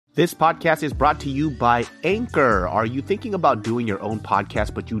This podcast is brought to you by Anchor. Are you thinking about doing your own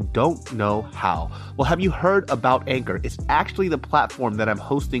podcast, but you don't know how? Well, have you heard about Anchor? It's actually the platform that I'm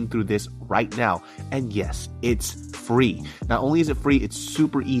hosting through this right now. And yes, it's free. Not only is it free, it's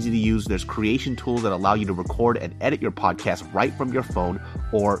super easy to use. There's creation tools that allow you to record and edit your podcast right from your phone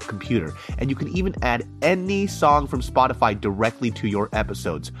or computer. And you can even add any song from Spotify directly to your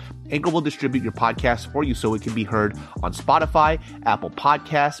episodes. Anchor will distribute your podcast for you so it can be heard on Spotify, Apple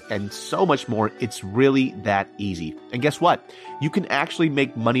Podcasts, and so much more. It's really that easy. And guess what? You can actually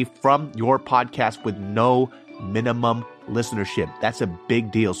make money from your podcast with no minimum listenership. That's a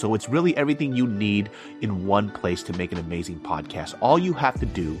big deal. So it's really everything you need in one place to make an amazing podcast. All you have to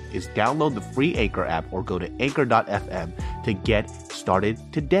do is download the free Anchor app or go to anchor.fm to get started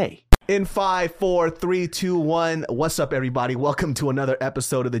today. In 5, 4, 3, 2, 1. What's up, everybody? Welcome to another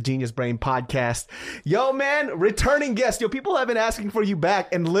episode of the Genius Brain Podcast. Yo, man, returning guest. Yo, people have been asking for you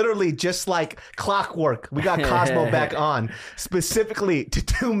back, and literally just like clockwork, we got Cosmo back on specifically to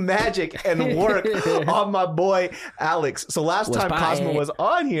do magic and work on my boy Alex. So last time Cosmo was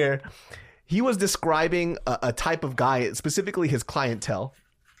on here, he was describing a type of guy, specifically his clientele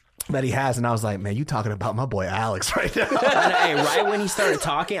that he has, and I was like, man, you talking about my boy Alex right now. Hey, right when he started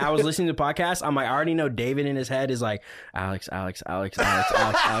talking, I was listening to the podcast. I'm like, I already know David in his head is like, Alex. And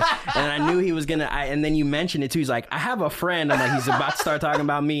I knew he was gonna, and then you mentioned it too. He's like, I have a friend. I'm like, he's about to start talking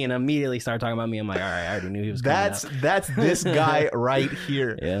about me, and immediately started talking about me. I'm like, all right, I already knew he was coming That's this guy right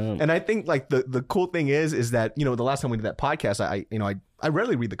here. Yeah. And I think like the cool thing is that, you know, the last time we did that podcast, I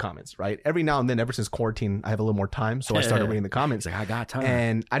rarely read the comments, right? Every now and then, ever since quarantine, I have a little more time. So I started reading the comments. Like, I got time.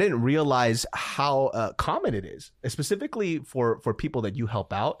 And I didn't realize how common it is, specifically for people that you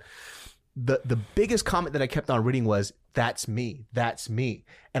help out. The biggest comment that I kept on reading was, that's me.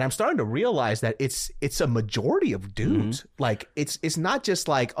 And I'm starting to realize that it's a majority of dudes. Mm-hmm. Like it's not just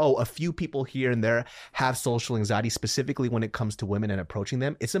like, oh, a few people here and there have social anxiety, specifically when it comes to women and approaching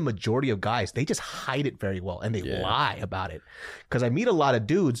them. It's a majority of guys. They just hide it very well and they lie about it. Because I meet a lot of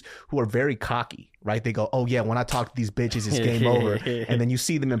dudes who are very cocky, right? They go, oh yeah, when I talk to these bitches, it's game over. And then you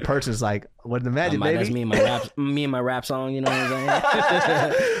see them in person, it's like, what the magic, baby? That's me and my rap song, you know what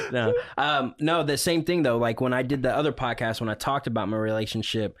I'm saying? No, the same thing though. Like when I did the other podcast, when I talked about my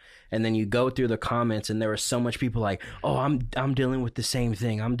relationship, and then you go through the comments, and there was so much people like, "Oh, I'm dealing with the same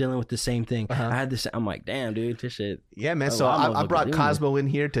thing. I'm dealing with the same thing. I had this." I'm like, "Damn, dude, this shit." Yeah, man. So I brought Cosmo in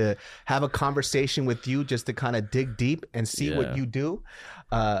here to have a conversation with you, just to kind of dig deep and see what you do.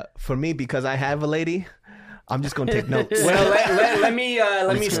 For me, because I have a lady, I'm just gonna take notes. Well,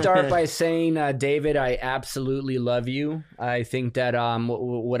 let me start by saying, David, I absolutely love you. I think that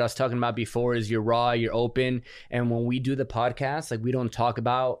what I was talking about before is you're raw, you're open, and when we do the podcast, like we don't talk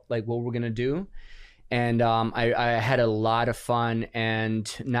about like what we're gonna do. And I had a lot of fun, and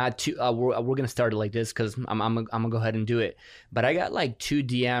not too. We're gonna start it like this because I'm gonna go ahead and do it. But I got like 2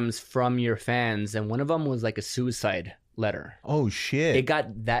 DMs from your fans, and one of them was like a suicide letter. Oh shit! It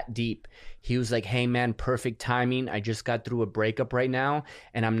got that deep. He was like, hey man, perfect timing. I just got through a breakup right now,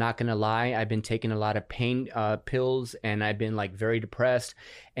 and I'm not gonna lie, I've been taking a lot of pain pills, and I've been like very depressed.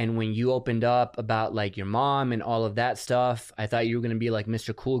 And when you opened up about like your mom and all of that stuff, I thought you were gonna be like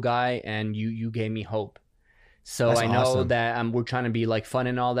Mr. Cool Guy, and you gave me hope. So that's I know awesome. That we're trying to be like fun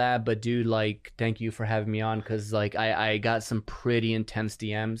and all that, but dude, like, thank you for having me on, because like I got some pretty intense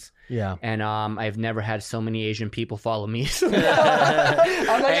DMs. Yeah. And I've never had so many Asian people follow me. So I'm like,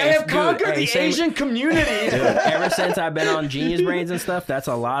 I have conquered the Asian community. Dude, ever since I've been on Genius Brains and stuff, that's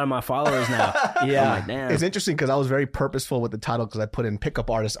a lot of my followers now. Yeah. I'm like, damn. It's interesting because I was very purposeful with the title, because I put in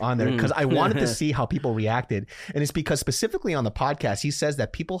pickup artist on there because I wanted to see how people reacted. And it's because specifically on the podcast, he says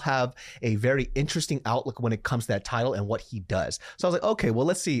that people have a very interesting outlook when it comes to that title and what he does. So I was like, okay, well,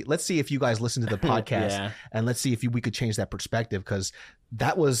 let's see if you guys listen to the podcast and let's see if we could change that perspective, because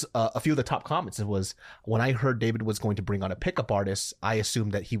that was a few of the top comments. It was, when I heard David was going to bring on a pickup artist, I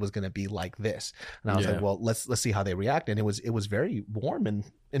assumed that he was going to be like this. And I was like, well, let's see how they react. And it was very warm and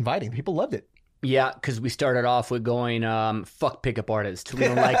inviting. People loved it. Yeah, because we started off with going, fuck pickup artists. We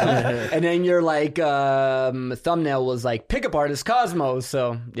don't like them. And then your like thumbnail was like pickup artist Cosmo.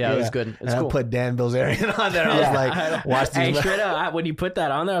 So yeah, it was good. It was cool. I put Dan Bilzerian on there. I was like, watch these. Hey, straight up, when you put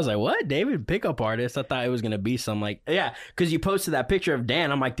that on there, I was like, what? David pickup artist? I thought it was gonna be some like, yeah, because you posted that picture of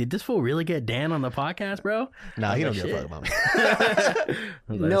Dan. I'm like, did this fool really get Dan on the podcast, bro? No, he don't give a fuck about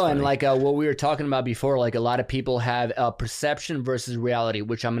me. No, and like what we were talking about before, like a lot of people have perception versus reality,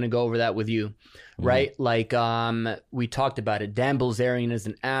 which I'm gonna go over that with you. Right? Like, we talked about it. Dan Bilzerian is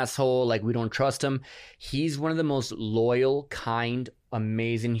an asshole. Like, we don't trust him. He's one of the most loyal, kind,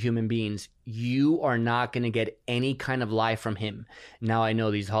 amazing human beings. You are not going to get any kind of lie from him. Now, I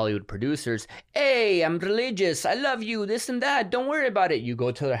know these Hollywood producers, hey, I'm religious, I love you, this and that, don't worry about it. You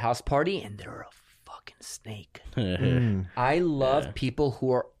go to their house party and they're a fucking snake. I love people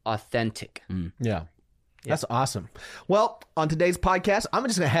who are authentic. Yeah. That's awesome. Well, on today's podcast, I'm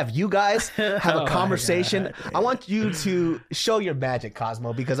just going to have you guys have a conversation. I want you to show your magic,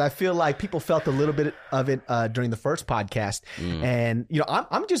 Cosmo, because I feel like people felt a little bit of it during the first podcast. And, you know,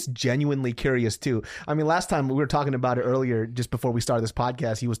 I'm just genuinely curious, too. I mean, last time we were talking about it earlier, just before we started this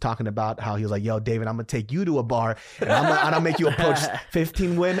podcast, he was talking about how he was like, yo, David, I'm going to take you to a bar and I'm going to make you approach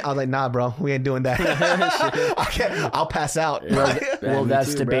 15 win. I was like, nah, bro, we ain't doing that. I'll pass out. Well,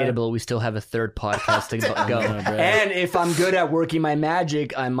 that's debatable. We still have a third podcast to go. And if I'm good at working my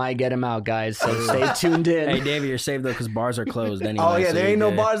magic, I might get him out, guys. So stay tuned in. Hey, David, you're safe though because bars are closed anyway. Oh yeah, so there ain't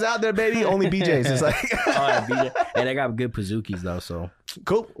no bars out there, baby. Only BJ's. It's like, BJ. Hey, they got good Pazookies though. So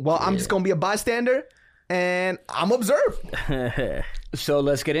cool. Well, I'm just gonna be a bystander, and I'm observe. So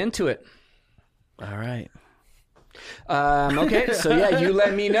let's get into it. All right. Okay, so yeah, you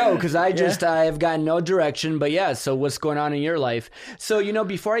let me know because I've got no direction. But yeah, so what's going on in your life? So, you know,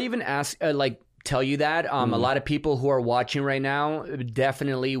 before I even ask, tell you that a lot of people who are watching right now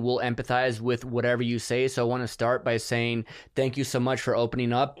definitely will empathize with whatever you say. So I want to start by saying thank you so much for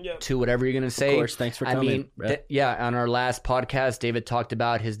opening up to whatever you're going to say. Of course, thanks for coming. I mean, on our last podcast, David talked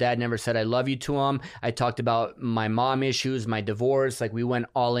about his dad never said I love you to him. I talked about my mom issues, my divorce, like we went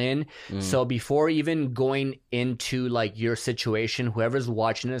all in. So before even going into like your situation, whoever's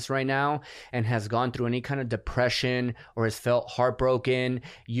watching this right now and has gone through any kind of depression or has felt heartbroken,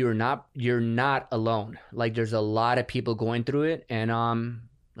 you're not alone. Like there's a lot of people going through it, and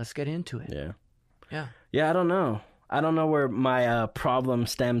let's get into it. Yeah, I don't know where my problem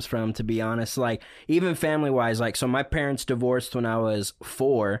stems from, to be honest. Like even family wise, like so my parents divorced when I was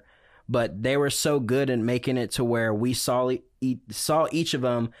 4, but they were so good at making it to where we saw each of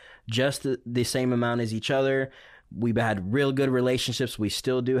them just the same amount as each other. We had real good relationships. We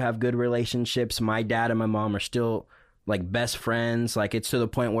still do have good relationships. My dad and my mom are still like best friends. Like it's to the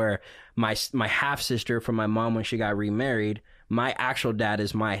point where my half sister from my mom, when she got remarried, my actual dad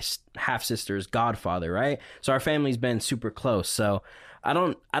is my half sister's godfather, right? So our family's been super close. So I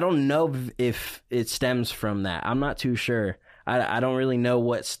don't know if it stems from that. I'm not too sure. I don't really know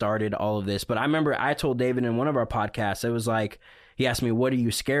what started all of this, but I remember I told David in one of our podcasts, it was like, he asked me, what are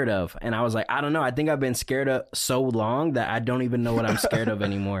you scared of? And I was like, I don't know. I think I've been scared of so long that I don't even know what I'm scared of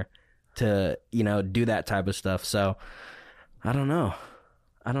anymore to, you know, do that type of stuff. So I don't know.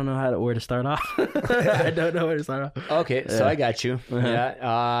 I don't know where to start off. I don't know where to start off. Okay, so I got you.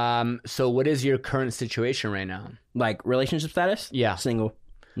 Yeah. So what is your current situation right now? Like relationship status? Yeah. Single.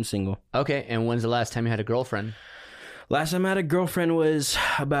 I'm single. Okay, and when's the last time you had a girlfriend? Last time I had a girlfriend was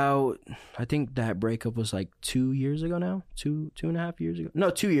about, I think that breakup was like 2 years ago now. 2.5 years ago. No,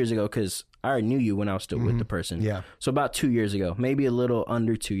 2 years ago, because I already knew you when I was still with the person. Yeah. So about 2 years ago, maybe a little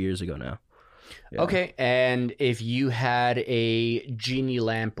under 2 years ago now. Yeah. Okay, and if you had a genie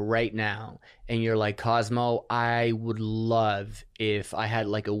lamp right now and you're like, Cosmo, I would love if I had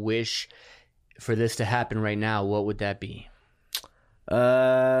like a wish for this to happen right now, what would that be?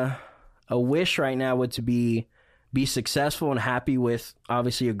 A wish right now would to be successful and happy with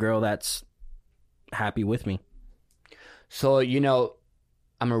obviously a girl that's happy with me. So, you know,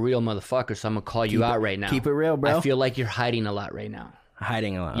 I'm a real motherfucker, so I'm going to call you out right now. Keep it real, bro. I feel like you're hiding a lot right now.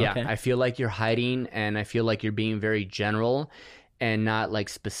 Hiding a lot. Yeah, okay. I feel like you're hiding, and I feel like you're being very general and not like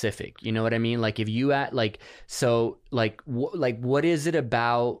specific. You know what I mean? Like if you at like, so like what is it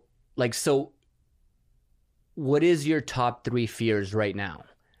about? Like, so what is your top 3 fears right now?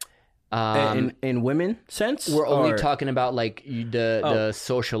 In women sense? We're only talking about like the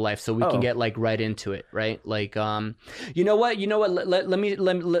social life, so we can get like right into it, right? Like, you know what? Let me.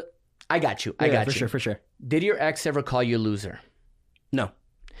 I got you. For sure. Did your ex ever call you a loser? No.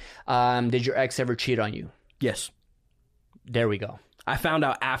 Did your ex ever cheat on you? Yes. There we go. I found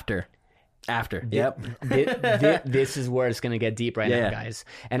out after. Yep. This is where it's going to get deep now, guys.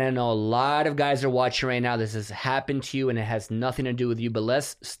 And I know a lot of guys are watching right now. This has happened to you and it has nothing to do with you, but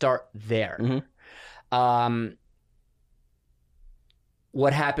let's start there. Mm-hmm.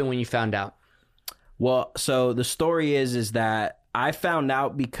 What happened when you found out? Well, so the story is that I found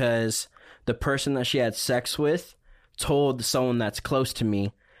out because the person that she had sex with told someone that's close to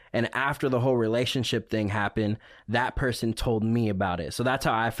me. And after the whole relationship thing happened, that person told me about it. So that's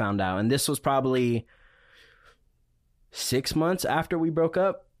how I found out. And this was probably 6 months after we broke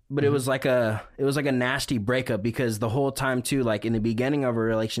up. But it was like a nasty breakup because the whole time too, like in the beginning of a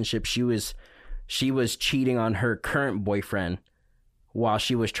relationship, she was cheating on her current boyfriend while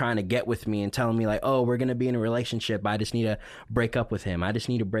she was trying to get with me and telling me like, oh, we're going to be in a relationship. I just need to break up with him.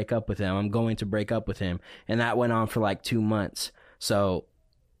 I'm going to break up with him. And that went on for like 2 months. So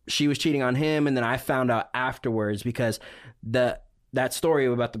she was cheating on him. And then I found out afterwards because that story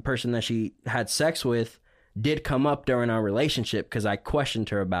about the person that she had sex with did come up during our relationship because I questioned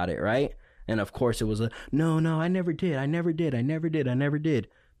her about it, right? And of course it was no, I never did.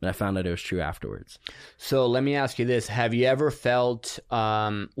 But I found out it was true afterwards. So let me ask you this. Have you ever felt,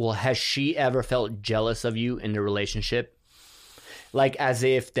 has she ever felt jealous of you in the relationship? Like as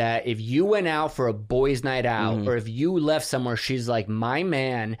if you went out for a boys' night out or if you left somewhere, she's like, my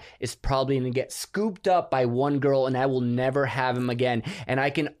man is probably going to get scooped up by one girl and I will never have him again. And I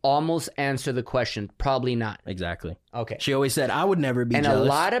can almost answer the question, probably not. Exactly. Okay. She always said, I would never be jealous. And a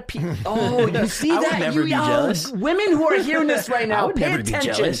lot of people, you see I that? would never be jealous. Women who are hearing this right now, I would pay never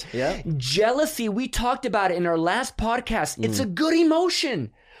attention. be jealous. Yeah. Jealousy, we talked about it in our last podcast. It's a good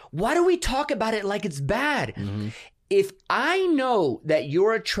emotion. Why do we talk about it like it's bad? If I know that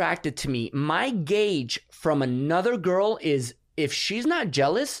you're attracted to me, my gauge from another girl is if she's not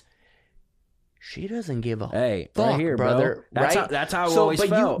jealous, she doesn't give a fuck, right here, brother. Bro. That's how I always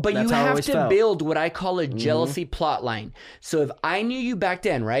felt. But you have to build what I call a jealousy plot line. So if I knew you back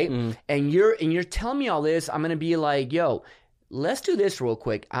then, right, and you're telling me all this, I'm gonna be like, yo, let's do this real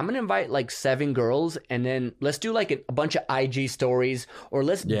quick. I'm going to invite like 7 girls and then let's do like a bunch of IG stories or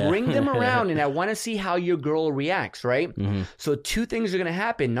let's bring them around and I want to see how your girl reacts, right? So 2 things are going to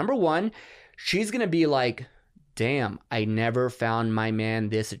happen. Number 1, she's going to be like, damn, I never found my man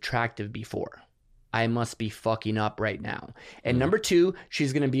this attractive before. I must be fucking up right now. And number 2,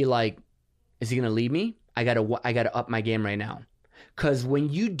 she's going to be like, is he going to leave me? I got to up my game right now. Because when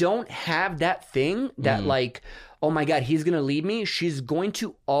you don't have that thing that like, oh my God, he's going to leave me, she's going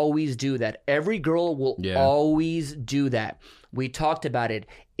to always do that. Every girl will always do that. We talked about it.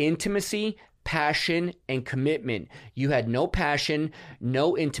 Intimacy, passion, and commitment. You had no passion,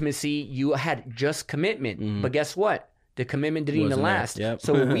 no intimacy. You had just commitment. But guess what? The commitment didn't even last.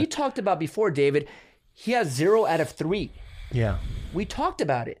 So what we talked about before, David, he has 0 out of 3. Yeah. We talked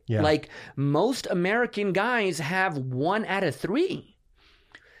about it. Yeah. Like most American guys have 1 out of 3.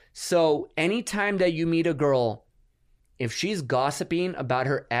 So anytime that you meet a girl, if she's gossiping about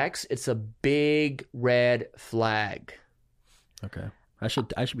her ex, it's a big red flag. Okay. I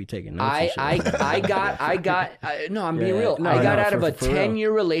should be taking notes. No, I'm being real. I got out of a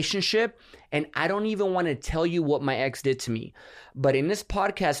 10-year relationship and I don't even want to tell you what my ex did to me. But in this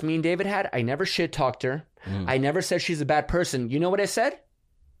podcast me and David had, I never shit talked her. I never said she's a bad person. You know what I said?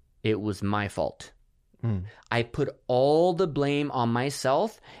 It was my fault. I put all the blame on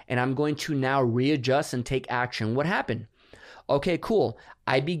myself and I'm going to now readjust and take action. What happened? Okay, cool.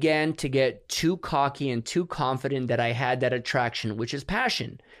 I began to get too cocky and too confident that I had that attraction, which is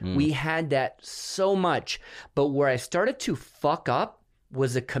passion. We had that so much. But where I started to fuck up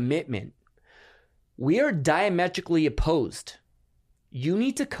was a commitment. We are diametrically opposed. You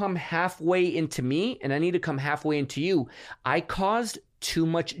need to come halfway into me and I need to come halfway into you. I caused too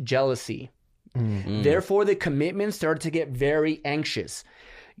much jealousy. Therefore, the commitment started to get very anxious.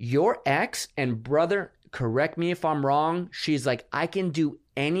 Your ex, and brother, correct me if I'm wrong, she's like, I can do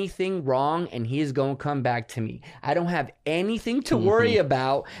anything wrong and he's going to come back to me. I don't have anything to worry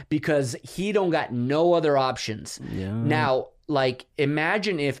about because he don't got no other options. Now, like,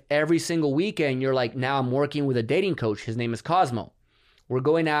 imagine if every single weekend you're like, now I'm working with a dating coach. His name is Cosmo. We're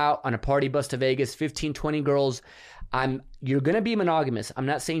going out on a party bus to Vegas, 15, 20 girls. You're going to be monogamous. I'm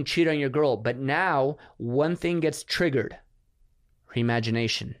not saying cheat on your girl, but now one thing gets triggered. Her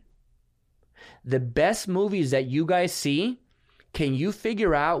imagination. The best movies that you guys see, can you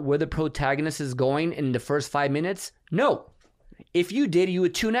figure out where the protagonist is going in the first 5 minutes? No. If you did, you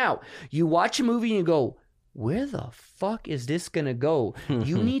would tune out. You watch a movie and you go, where the fuck is this gonna go?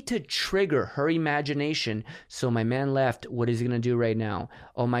 You need to trigger her imagination. So my man left. What is he gonna do right now?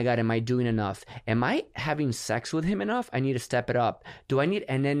 Oh my God, am I doing enough? Am I having sex with him enough? I need to step it up.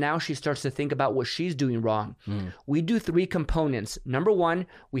 And then now she starts to think about what she's doing wrong. We do 3 components. Number 1,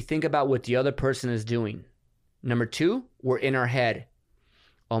 we think about what the other person is doing. Number 2, we're in our head.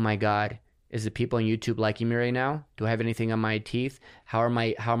 Oh my God. Is the people on YouTube liking me right now? Do I have anything on my teeth? How are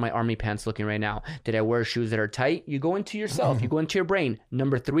my army pants looking right now? Did I wear shoes that are tight? You go into yourself. You go into your brain.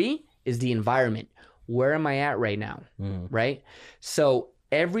 Number 3 is the environment. Where am I at right now? Right? So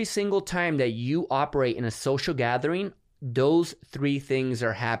every single time that you operate in a social gathering, those 3 things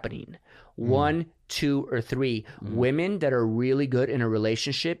are happening. 1, 2, or 3. Women that are really good in a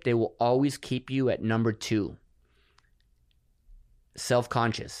relationship, they will always keep you at number 2.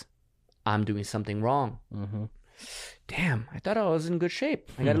 Self-conscious. I'm doing something wrong. damn, I thought I was in good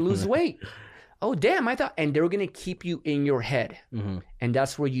shape. I got to lose weight. Oh, damn, I thought, and they're going to keep you in your head. And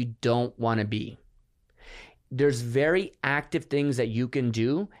that's where you don't want to be. There's very active things that you can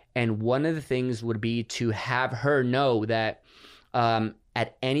do. And one of the things would be to have her know that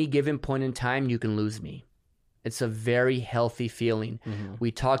at any given point in time, you can lose me. It's a very healthy feeling.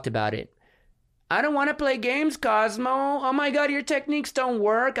 We talked about it. I don't want to play games, Cosmo. Oh my God, your techniques don't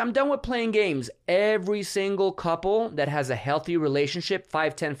work. I'm done with playing games. Every single couple that has a healthy relationship,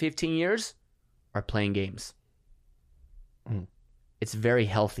 5, 10, 15 years, are playing games. It's very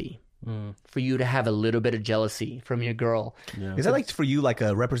healthy for you to have a little bit of jealousy from your girl. Yeah. Is that like for you like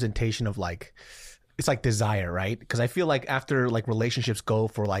a representation of like, it's like desire, right? Because I feel like after like relationships go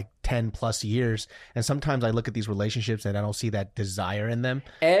for like 10 plus years, and sometimes I look at these relationships and I don't see that desire in them.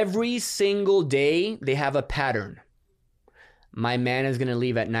 Every single day they have a pattern. My man is going to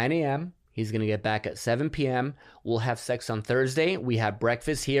leave at 9 a.m. He's going to get back at 7 p.m. We'll have sex on Thursday. We have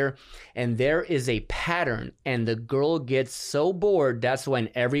breakfast here. And there is a pattern. And the girl gets so bored. That's when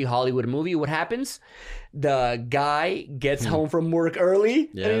every Hollywood movie, what happens? The guy gets home from work early.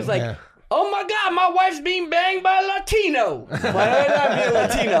 And he's like, oh my God, my wife's being banged by a Latino. Why would I be a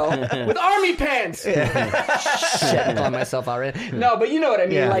Latino? With army pants. Shit, I'm calling myself out right. No, but you know what I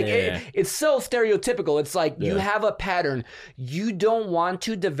mean. It's so stereotypical. It's like you have a pattern. You don't want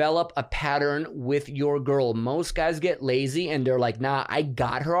to develop a pattern with your girl. Most guys get lazy and they're like, nah, I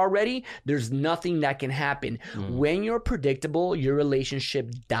got her already. There's nothing that can happen. When you're predictable, your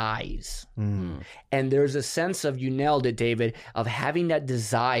relationship dies. And there's a sense of, you nailed it, David, of having that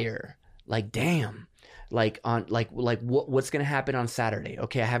desire. Like, damn, like what's going to happen on Saturday?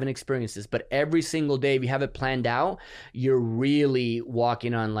 Okay, I haven't experienced this, but every single day, if you have it planned out, you're really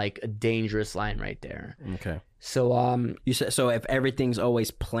walking on like a dangerous line right there. Okay. So, you said, so if everything's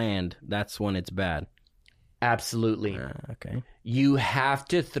always planned, that's when it's bad. Absolutely. Okay. You have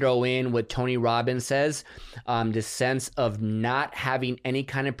to throw in what Tony Robbins says, the sense of not having any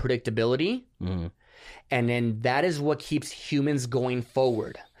kind of predictability. And then that is what keeps humans going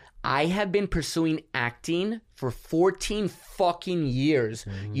forward. I have been pursuing acting for 14 fucking years.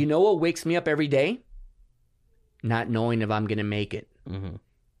 You know what wakes me up every day? Not knowing if I'm going to make it.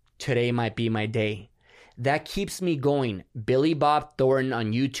 Today might be my day. That keeps me going. Billy Bob Thornton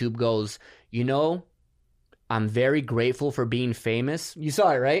on YouTube goes, you know, I'm very grateful for being famous. You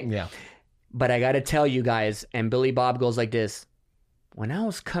saw it, right? Yeah. But I got to tell you guys, and Billy Bob goes like this, when I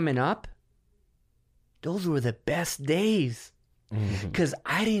was coming up, those were the best days. Because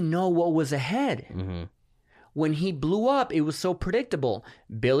I didn't know what was ahead. When he blew up, it was so predictable.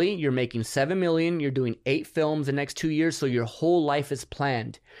 Billy, you're making $7 million. You're doing 8 films the next 2 years, so your whole life is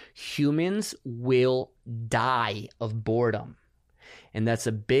planned. Humans will die of boredom. And that's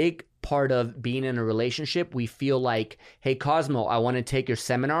a big part of being in a relationship. We feel like, hey, Cosmo, I want to take your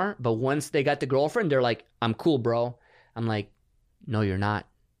seminar. But once they got the girlfriend, they're like, I'm cool, bro. I'm like, no, you're not.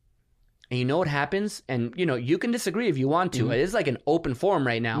 And you know what happens? And, you know, you can disagree if you want to. It is like an open forum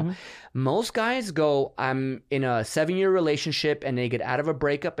right now. Most guys go, I'm in a 7-year relationship, and they get out of a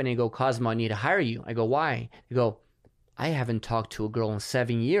breakup, and they go, Cosmo, I need to hire you. I go, why? They go, I haven't talked to a girl in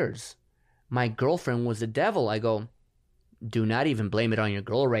 7 years. My girlfriend was the devil. I go, do not even blame it on your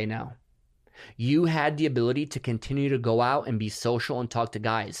girl right now. You had the ability to continue to go out and be social and talk to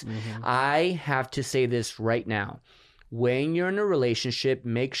guys. I have to say this right now. When you're in a relationship,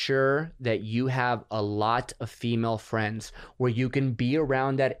 make sure that you have a lot of female friends where you can be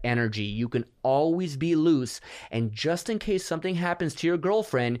around that energy. You can always be loose. And just in case something happens to your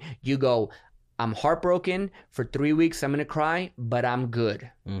girlfriend, you go, I'm heartbroken. For 3 weeks, I'm going to cry, but I'm good.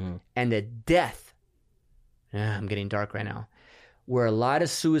 And the death, I'm getting dark right now, where a lot of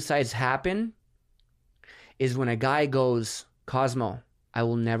suicides happen is when a guy goes, Cosmo, I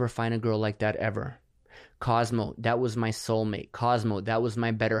will never find a girl like that ever. Cosmo, that was my soulmate. Cosmo, that was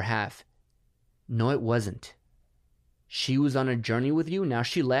my better half. No, it wasn't. She was on a journey with you. Now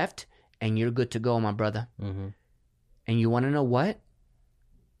she left, and you're good to go, my brother. And you want to know what?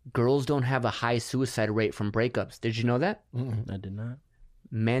 Girls don't have a high suicide rate from breakups. Did you know that? I did not.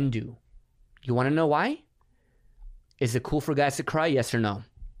 Men do. You want to know why? Is it cool for guys to cry? Yes or no?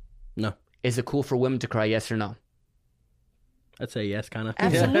 No. Is it cool for women to cry? Yes or no? I'd say yes, kind of.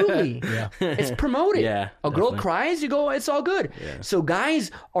 Absolutely. It's promoted. Yeah, a girl cries, you go, it's all good. So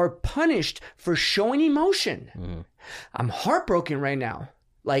guys are punished for showing emotion. I'm heartbroken right now.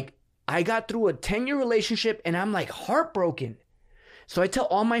 Like, I got through a 10-year relationship and I'm like heartbroken. So I tell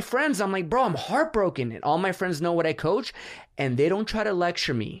all my friends, I'm like, bro, I'm heartbroken. And all my friends know what I coach, and they don't try to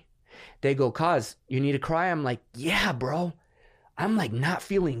lecture me. They go, Cos, you need to cry? I'm like, yeah, bro. I'm like not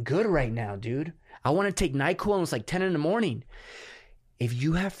feeling good right now, dude. I want to take NyQuil and it's like 10 in the morning. If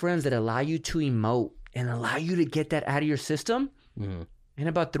you have friends that allow you to emote and allow you to get that out of your system, in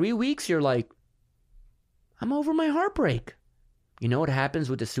about 3 weeks, you're like, I'm over my heartbreak. You know what happens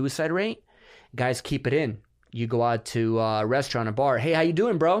with the suicide rate? Guys keep it in. You go out to a restaurant, a bar. Hey, how you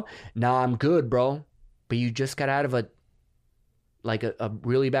doing, bro? Nah, I'm good, bro. But you just got out of a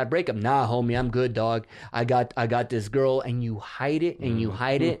really bad breakup. Nah, homie, I'm good, dog. I got this girl, and you hide it and you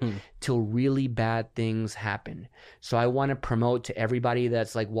hide it till really bad things happen. So I want to promote to everybody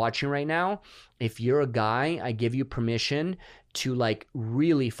that's like watching right now. If you're a guy, I give you permission to like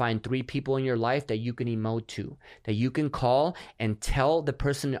really find 3 people in your life that you can emote to, that you can call and tell the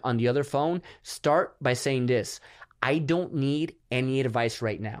person on the other phone. Start by saying this: I don't need any advice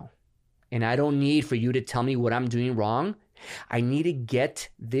right now. And I don't need for you to tell me what I'm doing wrong. I need to get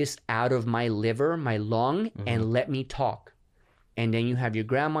this out of my liver, my lung, and let me talk. And then you have your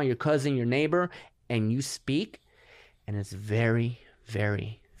grandma, your cousin, your neighbor, and you speak. And it's very,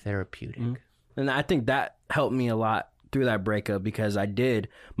 very therapeutic. And I think that helped me a lot through that breakup, because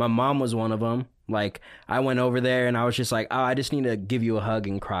my mom was one of them. Like, I went over there and I was just like, oh, I just need to give you a hug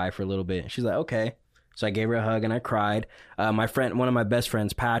and cry for a little bit. She's like, okay. So I gave her a hug and I cried. My friend, one of my best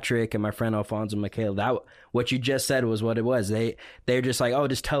friends, Patrick, and my friend Alfonso and Michaela, what you just said was what it was. They're just like, oh,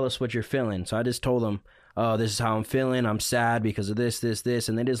 just tell us what you're feeling. So I just told them, oh, this is how I'm feeling. I'm sad because of this.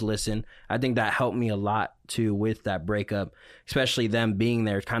 And they just listen. I think that helped me a lot too with that breakup, especially them being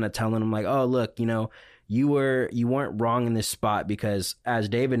there, kind of telling them like, oh, look, you weren't wrong in this spot, because as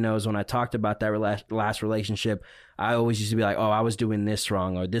David knows, when I talked about that last relationship, I always used to be like, oh, I was doing this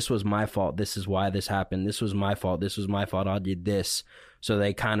wrong, or this was my fault. This is why this happened. This was my fault. I did this. So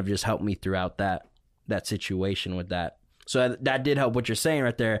they kind of just helped me throughout that situation with that. So that did help. What you're saying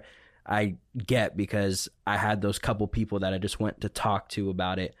right there, I get, because I had those couple people that I just went to talk to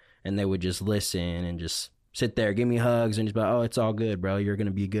about it, and they would just listen and just sit there, give me hugs, and just be like, oh, it's all good, bro. You're going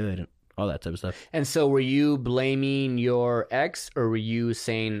to be good. And all that type of stuff. And so were you blaming your ex, or were you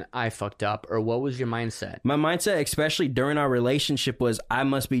saying I fucked up, or what was your mindset? My mindset, especially during our relationship, was I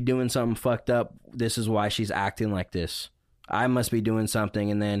must be doing something fucked up. This is why she's acting like this. I must be doing something.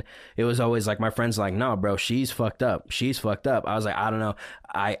 And then it was always like, my friends like, no, bro, she's fucked up. I was like, I don't know.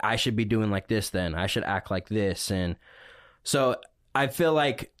 I should be doing like this then. I should act like this. And so I feel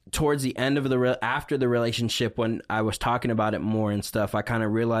like towards the end of after the relationship, when I was talking about it more and stuff, I kind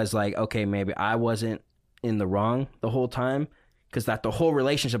of realized like, okay, maybe I wasn't in the wrong the whole time, because that the whole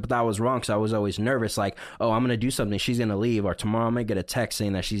relationship that was wrong. So I was always nervous, like, oh, I'm going to do something, she's going to leave, or tomorrow I'm going to get a text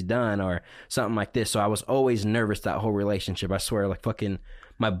saying that she's done or something like this. So I was always nervous that whole relationship. I swear, like fucking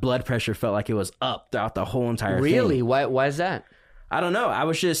my blood pressure felt like it was up throughout the whole entire thing. Really? Why is that? I don't know.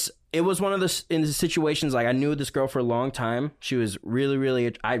 It was one of the in the situations, like I knew this girl for a long time. She was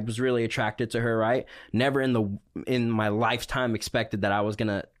I was really attracted to her, right? Never in my lifetime expected that I was going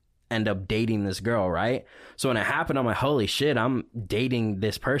to end up dating this girl, right? So when it happened, I'm like, holy shit, I'm dating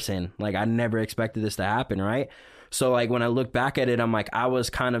this person. Like, I never expected this to happen, right? So like when I look back at it, I'm like, I was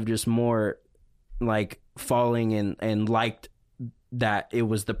kind of just more like falling and liked that it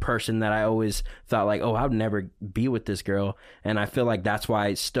was the person that I always thought like, oh, I would never be with this girl. And I feel like that's why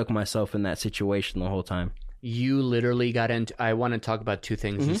I stuck myself in that situation the whole time. You literally got into, I want to talk about two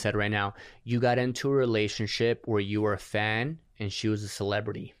things you said right now. You got into a relationship where you were a fan and she was a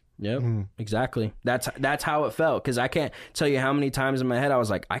celebrity. Yep, exactly. That's how it felt, because I can't tell you how many times in my head I was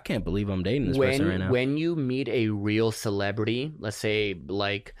like, I can't believe I'm dating this person right now. When you meet a real celebrity, let's say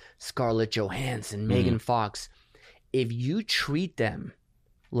like Scarlett Johansson, Megan Fox, if you treat them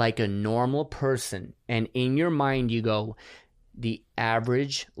like a normal person, and in your mind you go, the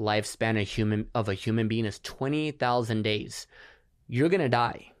average lifespan of a human being is 28,000 days, you're going to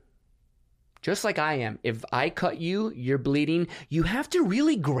die. Just like I am. If I cut you, you're bleeding. You have to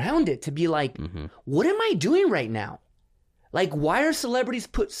really ground it to be like, what am I doing right now? Like, why are celebrities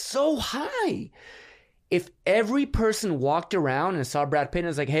put so high? If every person walked around and saw Brad Pitt and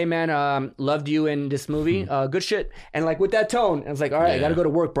was like, hey man, loved you in this movie, good shit. And like with that tone, and it's like, all right, I gotta go to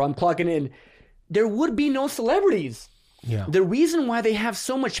work, bro, I'm clocking in. There would be no celebrities. Yeah. The reason why they have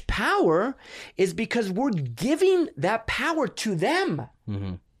so much power is because we're giving that power to them.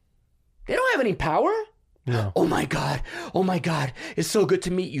 They don't have any power. Yeah. Oh my God, it's so good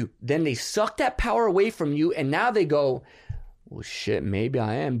to meet you. Then they suck that power away from you, and now they go, well shit, maybe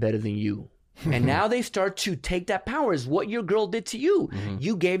I am better than you. And now they start to take that power, is what your girl did to you.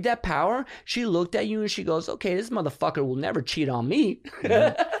 You gave that power. She looked at you and she goes, okay, this motherfucker will never cheat on me.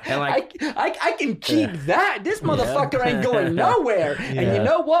 And like, I can keep that. This motherfucker ain't going nowhere. And you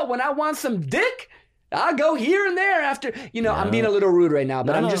know what? When I want some dick, I'll go here and there after, I'm being a little rude right now,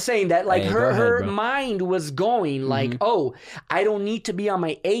 but I'm just saying that like Hey, her mind was going like, oh, I don't need to be on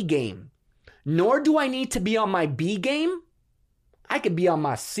my A game, nor do I need to be on my B game. I could be on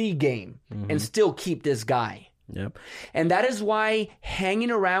my C game and still keep this guy. Yep. And that is why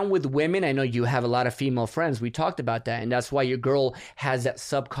hanging around with women, I know you have a lot of female friends. We talked about that. And that's why your girl has that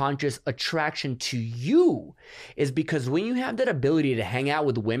subconscious attraction to you, is because when you have that ability to hang out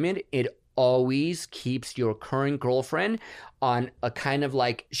with women, it always keeps your current girlfriend on a kind of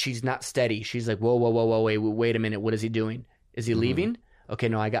like, she's not steady. She's like, whoa, wait a minute. What is he doing? Is he leaving? Okay,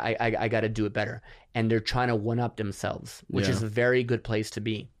 no, I got to do it better. And they're trying to one up themselves, which is a very good place to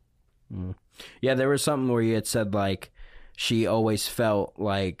be. Yeah, there was something where you had said like she always felt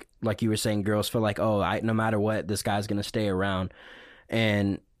like you were saying, girls feel like, oh, no matter what, this guy's gonna stay around,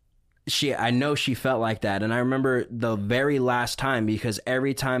 and I know she felt like that. And I remember the very last time, because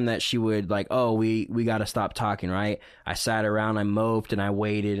every time that she would like, oh, we got to stop talking, right? I sat around, I moped, and I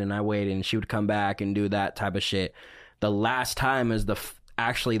waited, and she would come back and do that type of shit. The last time is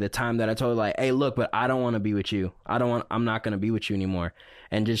actually the time that I told her like, hey, look, but I don't want to be with you. I'm not going to be with you anymore.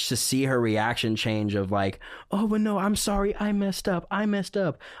 And just to see her reaction change of like, oh, but no, I'm sorry. I messed up.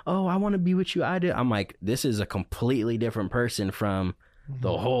 Oh, I want to be with you. I did. I'm like, this is a completely different person from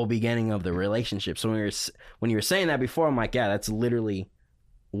the whole beginning of the relationship. So when you were saying that before, I'm like, yeah, that's literally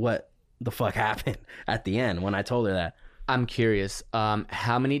what the fuck happened at the end when I told her that. I'm curious.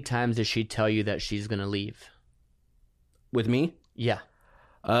 How many times did she tell you that she's going to leave? With me? Yeah.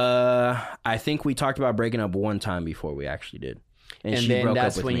 I think we talked about breaking up one time before we actually did. And she then broke up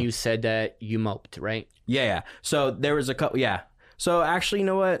that's with when me. you said that you moped, right? Yeah. So there was a couple. Yeah. So actually, you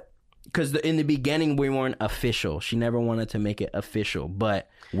know what? Because in the beginning, we weren't official. She never wanted to make it official, but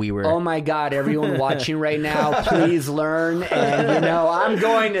we were. Oh my God, everyone watching right now, please learn. And, I'm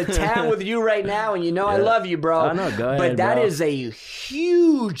going to town with you right now. And, I love you, bro. I know, go ahead, but that bro. is a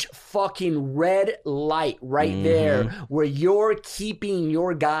huge fucking red light right there where you're keeping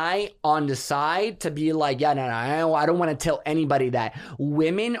your guy on the side to be like, yeah, no, I don't want to tell anybody that.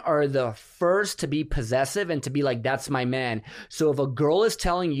 Women are the first to be possessive and to be like, that's my man. So if a girl is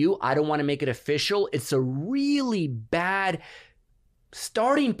telling you, I don't want to make it official, it's a really bad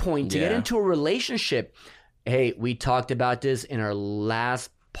starting point to get into a relationship. Hey, we talked about this in our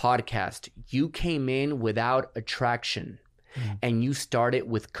last podcast. You came in without attraction and you started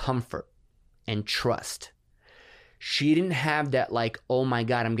with comfort and trust. She didn't have that like, oh my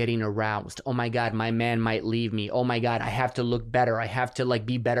God, I'm getting aroused. Oh my God, my man might leave me. Oh my God, I have to look better. I have to like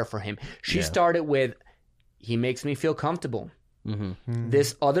be better for him. She started with, he makes me feel comfortable.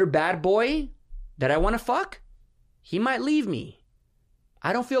 This other bad boy that I want to fuck, he might leave me.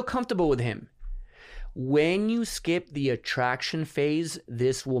 I don't feel comfortable with him. When you skip the attraction phase,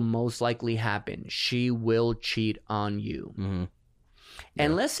 this will most likely happen. She will cheat on you.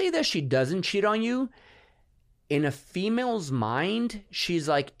 And let's say that she doesn't cheat on you. In a female's mind, she's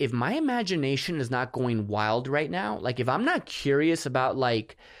like, if my imagination is not going wild right now, like if I'm not curious about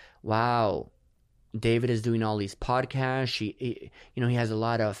like, wow, David is doing all these podcasts. He has a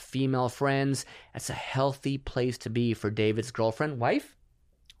lot of female friends. That's a healthy place to be for David's girlfriend, wife?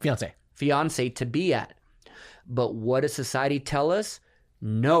 Fiance to be at. But what does society tell us?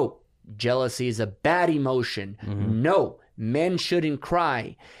 No, jealousy is a bad emotion. No, men shouldn't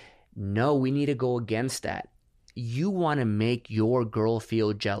cry. No, we need to go against that. You want to make your girl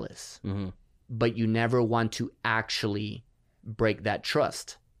feel jealous, but you never want to actually break that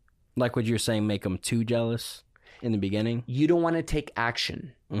trust. Like what you're saying, make them too jealous in the beginning? You don't want to take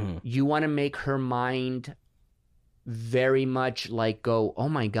action. You want to make her mind very much like go, oh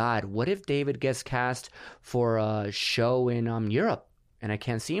my God, what if David gets cast for a show in Europe and I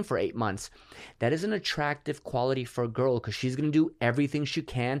can't see him for 8 months? That is an attractive quality for a girl because she's going to do everything she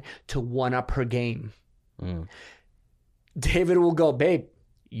can to one up her game. David will go, babe,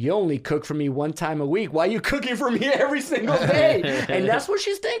 you only cook for me one time a week. Why are you cooking for me every single day? And that's what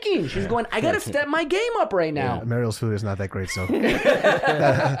she's thinking. She's going, I got to step my game up right now. Yeah, Mariel's food is not that great, so. Thank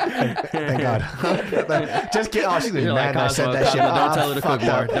God. Just kidding. Oh, she's going to be mad that I said that shit. Don't tell her to cook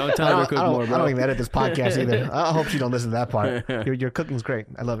more. Don't tell her to cook more, bro. I don't even edit this podcast either. I hope she don't listen to that part. Your cooking's great.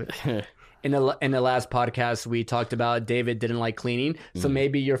 I love it. In the last podcast, we talked about David didn't like cleaning. So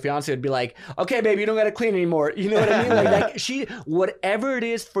maybe your fiance would be like, okay, baby, you don't got to clean anymore. You know what I mean? Like whatever it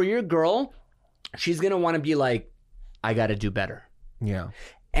is for your girl, she's going to want to be like, I got to do better. Yeah.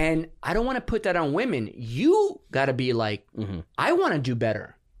 And I don't want to put that on women. You got to be like, I want to do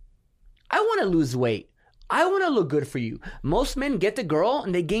better. I want to lose weight. I want to look good for you. Most men get the girl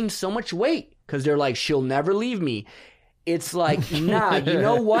and they gain so much weight because they're like, she'll never leave me. it's like, nah, you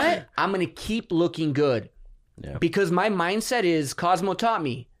know what? I'm going to keep looking good. Yeah. Because my mindset is, Cosmo taught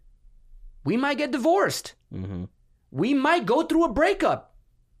me, we might get divorced. Mm-hmm. We might go through a breakup.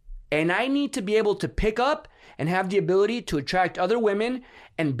 And I need to be able to pick up and have the ability to attract other women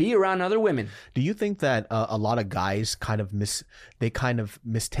and be around other women. Do you think that a lot of guys kind of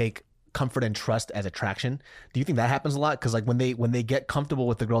mistake comfort and trust as attraction? Do you think that happens a lot? Because like when they get comfortable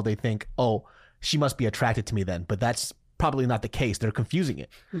with the girl, they think, oh, she must be attracted to me then. But that's probably not the case. They're confusing it.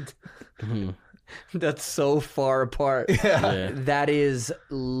 That's so far apart. Yeah. That is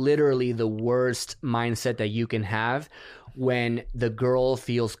literally the worst mindset that you can have, when the girl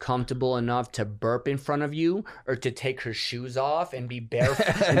feels comfortable enough to burp in front of you or to take her shoes off and be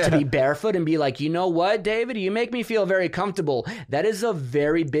barefoot and to be barefoot and be like, you know what, David, you make me feel very comfortable. That is a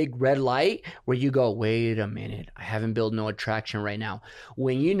very big red light where you go, wait a minute, I haven't built no attraction right now.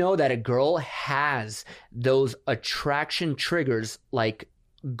 When you know that a girl has those attraction triggers like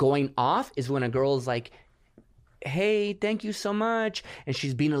going off is when a girl is like, hey, thank you so much. And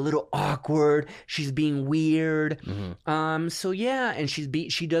she's being a little awkward. She's being weird. Mm-hmm. So yeah, and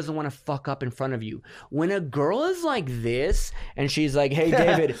she doesn't want to fuck up in front of you. When a girl is like this and she's like, hey,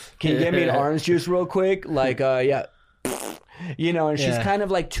 David, can you get me an orange juice real quick? Like, yeah. You know, and she's kind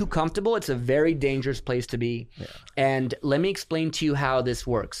of like too comfortable. It's a very dangerous place to be. Yeah. And let me explain to you how this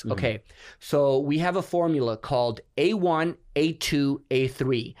works. Mm-hmm. Okay. So we have a formula called A1, A2,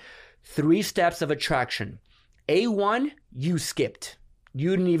 A3. 3 steps of attraction. A1, you skipped.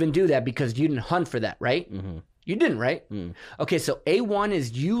 You didn't even do that because you didn't hunt for that, right? Mm-hmm. You didn't, right? Mm. Okay, so A1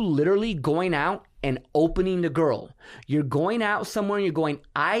 is you literally going out and opening the girl. You're going out somewhere and you're going,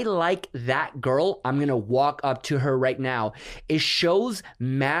 I like that girl. I'm going to walk up to her right now. It shows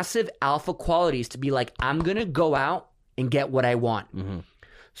massive alpha qualities to be like, I'm going to go out and get what I want. Mm-hmm.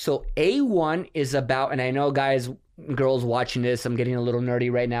 So A1 is about, and I know guys, girls watching this, I'm getting a little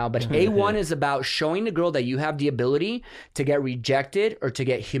nerdy right now, but A1 is about showing the girl that you have the ability to get rejected or to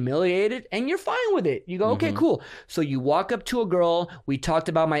get humiliated, and you're fine with it. You go, okay, cool. So you walk up to a girl. We talked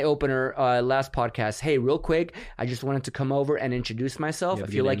about my opener last podcast. Hey, real quick, I just wanted to come over and introduce myself. I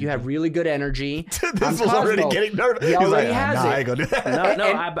feel like you have really good energy. This was already getting nervous. He already has it. I ain't gonna do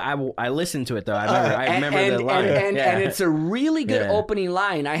that. I listened to it though. I remember the line. And it's a really good opening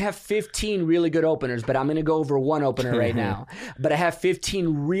line. I have 15 really good openers, but I'm going to go over one opener right now. But I have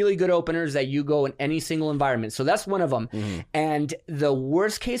 15 really good openers that you go in any single environment. So that's one of them. Mm-hmm. And the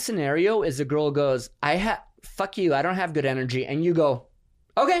worst case scenario is the girl goes, fuck you, I don't have good energy. And you go,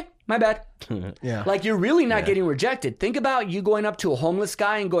 okay, my bad. Yeah. Like you're really not getting rejected. Think about you going up to a homeless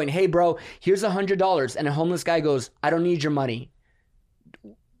guy and going, hey bro, here's $100. And a homeless guy goes, I don't need your money.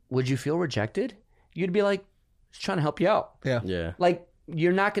 Would you feel rejected? You'd be like, just trying to help you out. Yeah. Like,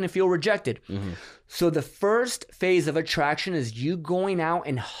 you're not going to feel rejected. Mm-hmm. So the first phase of attraction is you going out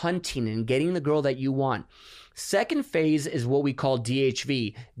and hunting and getting the girl that you want. Second phase is what we call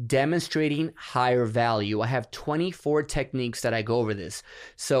DHV, demonstrating higher value. I have 24 techniques that I go over this.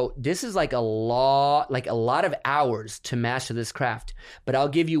 So this is like a lot of hours to master this craft. But I'll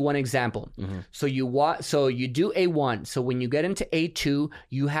give you one example. Mm-hmm. So you do A1. So when you get into A2,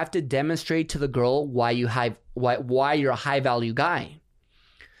 you have to demonstrate to the girl why you're a high value guy.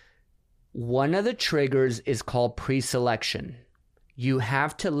 One of the triggers is called pre-selection. You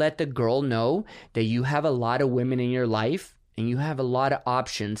have to let the girl know that you have a lot of women in your life and you have a lot of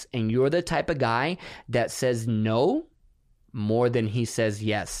options, and you're the type of guy that says no more than he says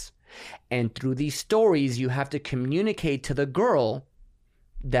yes. And through these stories, you have to communicate to the girl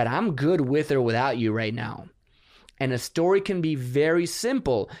that I'm good with or without you right now. And a story can be very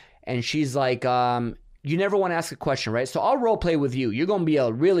simple. And she's like, you never want to ask a question, right? So I'll role play with you. You're going to be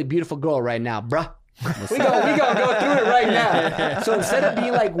a really beautiful girl right now, bruh. We gonna go through it right now. So instead of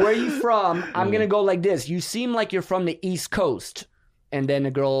being like, where are you from? I'm going to go like this. You seem like you're from the East Coast. And then the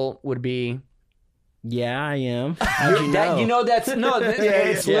girl would be, yeah, I am. It's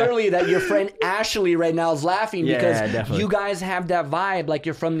literally that your friend Ashley right now is laughing because you guys have that vibe like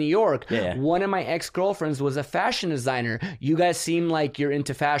you're from New York. Yeah. One of my ex-girlfriends was a fashion designer. You guys seem like you're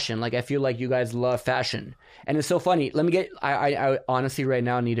into fashion. Like I feel like you guys love fashion. And it's so funny. I honestly right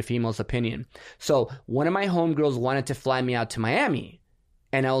now need a female's opinion. So one of my homegirls wanted to fly me out to Miami.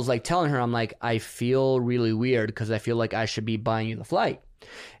 And I was like telling her, I'm like, I feel really weird because I feel like I should be buying you the flight.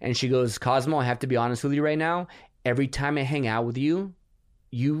 And she goes, Cosmo, I have to be honest with you right now. Every time I hang out with you,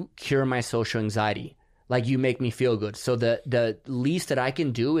 you cure my social anxiety. Like you make me feel good. So the least that I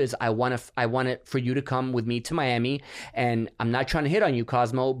can do is I want it for you to come with me to Miami. And I'm not trying to hit on you,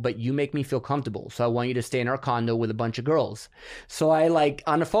 Cosmo, but you make me feel comfortable. So I want you to stay in our condo with a bunch of girls. So I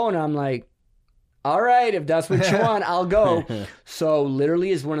on the phone, I'm like, all right, if that's what you want, I'll go. So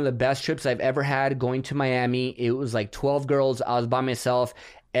literally is one of the best trips I've ever had going to Miami. It was like 12 girls. I was by myself.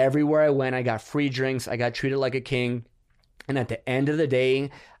 Everywhere I went, I got free drinks. I got treated like a king. And at the end of the day,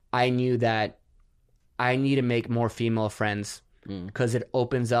 I knew that I need to make more female friends because it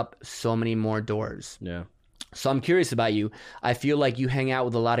opens up so many more doors. Yeah. So I'm curious about you. I feel like you hang out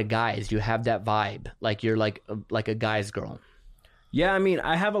with a lot of guys. You have that vibe. Like you're like a guy's girl. Yeah, I mean,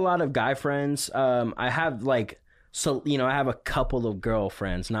 I have a lot of guy friends. I have I have a couple of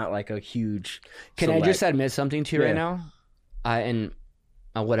girlfriends, not like a huge Can select. I just admit something to you Yeah. right now?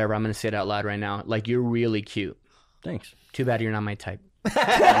 Whatever, I'm going to say it out loud right now. Like, you're really cute. Thanks. Too bad you're not my type. All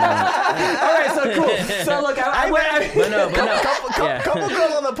right, so cool. So look, Couple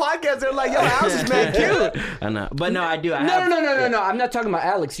girls on the podcast, they're like, yo, Alex is mad cute. I know, but no, I do. No. I'm not talking about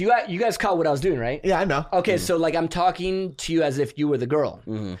Alex. You guys caught what I was doing, right? Yeah, I know. Okay, so like I'm talking to you as if you were the girl.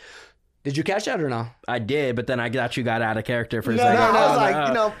 Mm-hmm. Did you catch that or no? I did, but then I got out of character for a No, second. I was like,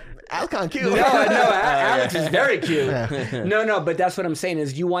 Alex kind of cute. No, Alex is very cute. No, but that's what I'm saying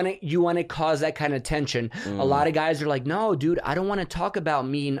is you want to cause that kind of tension. A lot of guys are like, no, dude, I don't want to talk about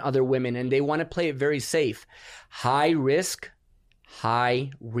me and other women, and they want to play it very safe. High risk,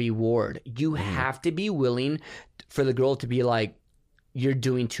 high reward. You have to be willing for the girl to be like, you're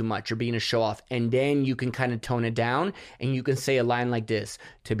doing too much, you're being a show off, and then you can kind of tone it down, and you can say a line like this: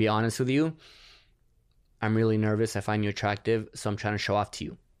 to be honest with you, I'm really nervous, I find you attractive, so I'm trying to show off to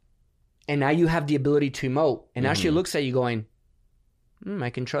you. And now you have the ability to emote. And now she looks at you going, I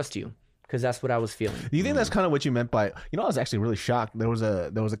can trust you. Because that's what I was feeling. Do you think that's kind of what you meant by, I was actually really shocked. There was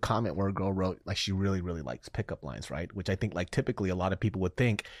a comment where a girl wrote, like, she really, really likes pickup lines, right? Which I think, like, typically a lot of people would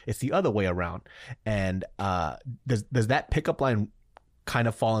think it's the other way around. And does that pickup line kind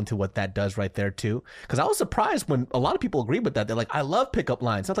of fall into what that does right there too? Because I was surprised when a lot of people agree with that. They're like, I love pickup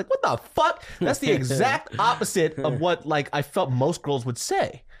lines. I was like, what the fuck? That's the exact opposite of what, like, I felt most girls would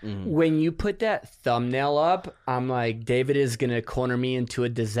say. When you put that thumbnail up, I'm like, David is going to corner me into a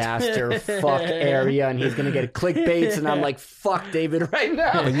disaster fuck area, and he's going to get clickbaits, and I'm like, fuck David right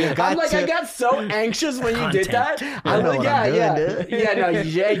now. I'm like, I got so anxious when you did that. I'm like,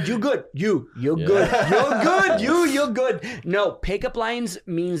 you good. You're good. You're good. No, pickup lines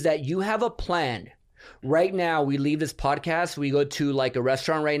means that you have a plan. Right now, we leave this podcast, we go to like a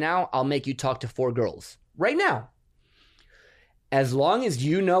restaurant right now, I'll make you talk to 4 girls. Right now. As long as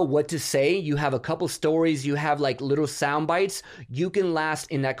you know what to say, you have a couple stories, you have like little sound bites, you can last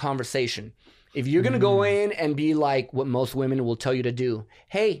in that conversation. If you're going to go in and be like what most women will tell you to do,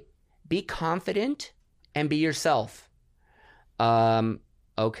 hey, be confident and be yourself.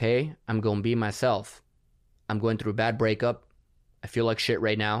 Okay, I'm going to be myself. I'm going through a bad breakup. I feel like shit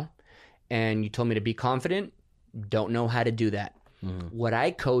right now. And you told me to be confident. Don't know how to do that. What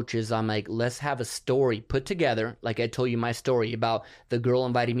I coach is I'm like, let's have a story put together. Like I told you my story about the girl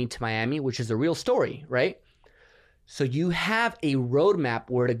inviting me to Miami, which is a real story, right? So you have a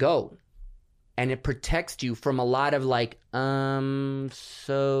roadmap where to go. And it protects you from a lot of like,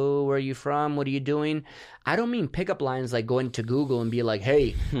 so where are you from? What are you doing? I don't mean pickup lines like going to Google and be like,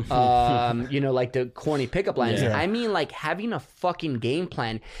 hey, like the corny pickup lines. Yeah. I mean like having a fucking game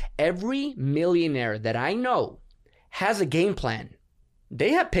plan. Every millionaire that I know has a game plan.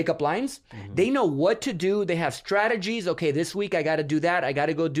 They have pickup lines. They know what to do. They have strategies. Okay, this week I got to do that. I got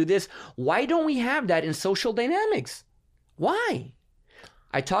to go do this. Why don't we have that in social dynamics? Why?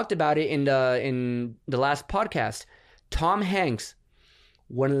 I talked about it in the last podcast. Tom Hanks,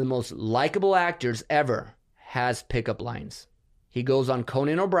 one of the most likable actors ever, has pickup lines. He goes on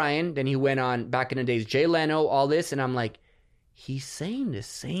Conan O'Brien. Then he went on, back in the days, Jay Leno, all this. And I'm like, he's saying the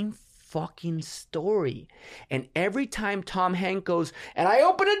same fucking story. And every time Tom Hanks goes, and I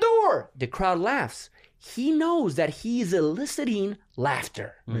open a door, the crowd laughs. He knows that he's eliciting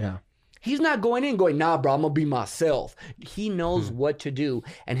laughter. Yeah. He's not going in going, nah, bro, I'm going to be myself. He knows what to do.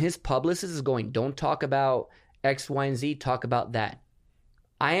 And his publicist is going, don't talk about X, Y, and Z. Talk about that.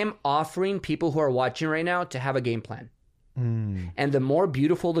 I am offering people who are watching right now to have a game plan. And the more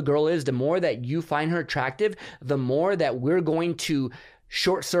beautiful the girl is, the more that you find her attractive, the more that we're going to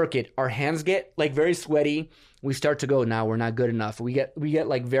short circuit. Our hands get like very sweaty. We start to go, nah, we're not good enough. We get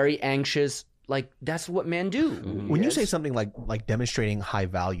like very anxious. Like that's what men do. When you say something like demonstrating high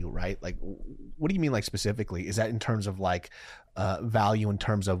value, right? Like, what do you mean, like specifically? Is that in terms of like value in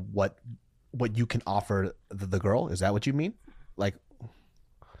terms of what you can offer the girl? Is that what you mean? Like,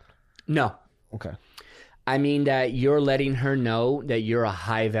 no. Okay. I mean that you're letting her know that you're a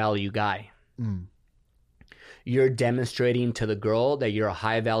high value guy. You're demonstrating to the girl that you're a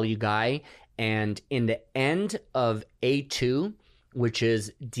high value guy. And in the end of A2, which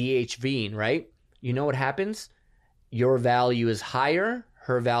is DHVing, right? you know what happens? Your value is higher,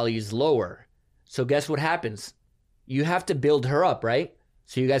 her value is lower. So guess what happens? You have to build her up, right?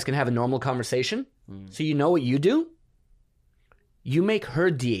 So you guys can have a normal conversation. So you know what you do? You make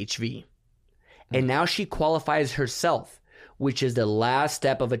her DHV. And now she qualifies herself, which is the last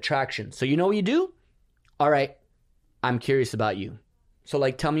step of attraction. So you know what you do? All right, I'm curious about you. So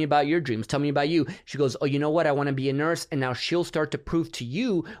like, tell me about your dreams. Tell me about you. She goes, oh, you know what? I want to be a nurse. And now she'll start to prove to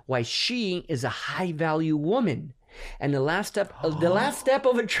you why she is a high value woman. And the last step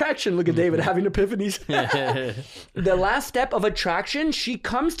of attraction, look at David having epiphanies. The last step of attraction, she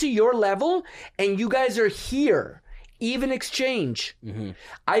comes to your level and you guys are here. Even exchange.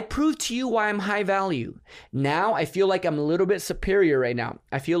 I prove to you why I'm high value. Now I feel like I'm a little bit superior right now.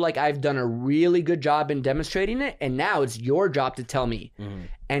 I feel like I've done a really good job in demonstrating it. And now it's your job to tell me.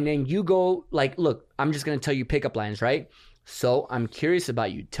 And then you go like, look, I'm just going to tell you pickup lines, right? So I'm curious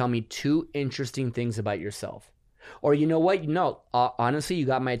about you. Tell me 2 interesting things about yourself. Or you know what? No, honestly, you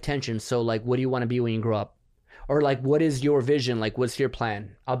got my attention. So like, what do you want to be when you grow up? Or like, what is your vision? Like, what's your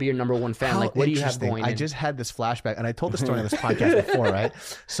plan? I'll be your number 1 fan. Like, what do you have going? I just had this flashback, and I told the story on this podcast before, right?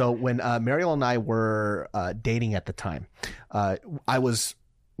 So when Mariel and I were dating at the time, I was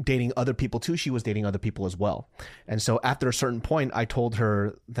dating other people too. She was dating other people as well. And so after a certain point, I told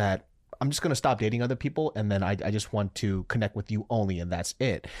her that I'm just going to stop dating other people, and then I just want to connect with you only, and that's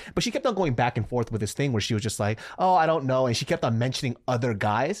it. But she kept on going back and forth with this thing where she was just like, oh, I don't know. And she kept on mentioning other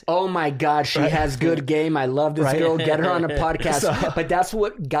guys. Oh my God, she has good game. I love this girl. Get her on a podcast. But that's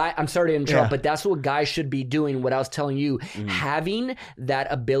what I'm sorry to interrupt, but that's what guys should be doing. What I was telling you, having that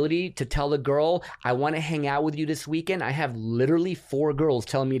ability to tell a girl, I want to hang out with you this weekend. I have literally 4 girls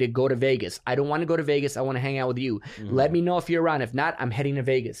telling me to go to Vegas. I don't want to go to Vegas. I want to hang out with you. Let me know if you're around. If not, I'm heading to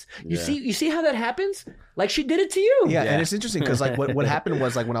Vegas. You see how that happens? Like she did it to you. Yeah. And it's interesting because like what happened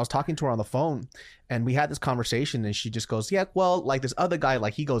was like when I was talking to her on the phone and we had this conversation and she just goes, yeah, well, like this other guy,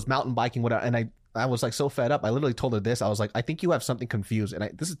 like he goes mountain biking, whatever. And I was like so fed up. I literally told her this. I was like, I think you have something confused.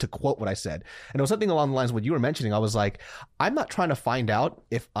 And this is to quote what I said. And it was something along the lines of what you were mentioning. I was like, I'm not trying to find out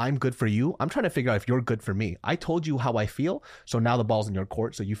if I'm good for you. I'm trying to figure out if you're good for me. I told you how I feel. So now the ball's in your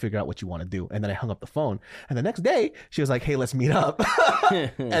court. So you figure out what you want to do. And then I hung up the phone. And the next day she was like, hey, let's meet up.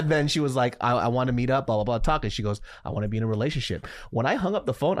 And then she was like, I want to meet up, blah, blah, blah, talk. And she goes, I want to be in a relationship. When I hung up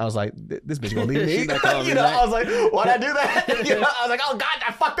the phone, I was like, this bitch gonna leave me. You know, I was like, why'd I do that? You know, I was like, oh God,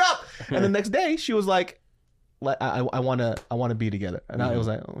 I fucked up. And the next day she was like, I want to be together. And I was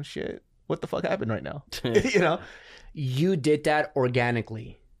like, oh shit, what the fuck happened right now? You know, you did that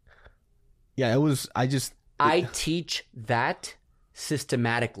organically. Yeah, it was. I teach that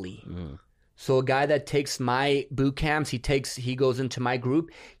systematically. So a guy that takes my boot camps, he goes into my group,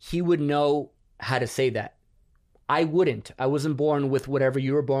 he would know how to say that. I wouldn't. I wasn't born with whatever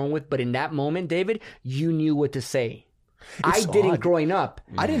you were born with, but in that moment, David, you knew what to say. I didn't growing up.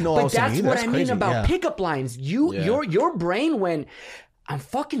 I didn't know. But that's what I mean about pickup lines. Your brain went, I'm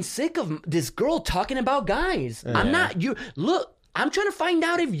fucking sick of this girl talking about guys. I'm not. Look, I'm trying to find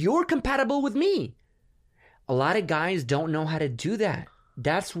out if you're compatible with me. A lot of guys don't know how to do that.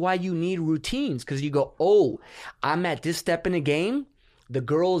 That's why you need routines, because you go, oh, I'm at this step in the game. The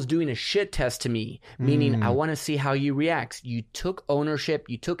girl is doing a shit test to me, meaning I want to see how you react. You took ownership.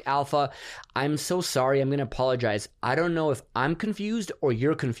 You took alpha. I'm so sorry. I'm going to apologize. I don't know if I'm confused or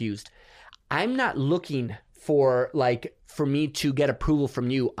you're confused. I'm not looking for me to get approval from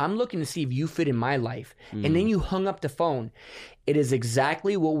you. I'm looking to see if you fit in my life. And then you hung up the phone. It is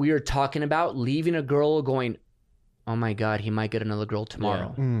exactly what we are talking about, leaving a girl going, oh my God, he might get another girl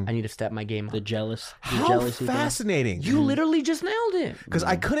tomorrow. I need to step my game up. The jealousy fascinating. You literally just nailed it. Because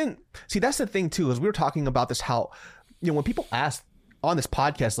I couldn't see. That's the thing too, is we were talking about this, how, you know, when people ask on this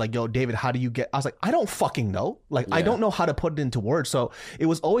podcast, like, yo, David, how do you get, I was like, I don't fucking know. Like, I don't know how to put it into words. So it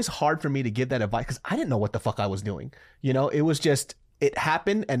was always hard for me to give that advice because I didn't know what the fuck I was doing. You know, it was just, it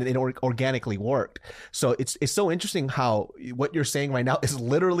happened and it organically worked. So it's so interesting how what you're saying right now is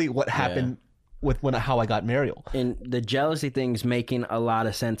literally what happened with how I got Mariel. And the jealousy thing's making a lot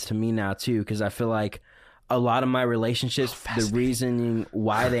of sense to me now too, because I feel like a lot of my relationships, the reasoning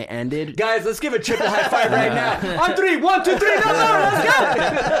why they ended. Guys, let's give a triple high five right now. On 3, 1, 2, 3, let's go.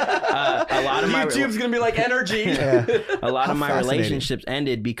 A lot of YouTube's gonna be like energy. A lot of my relationships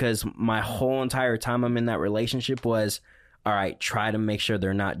ended because my whole entire time I'm in that relationship was, all right, try to make sure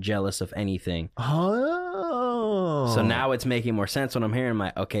they're not jealous of anything. So now it's making more sense when I'm hearing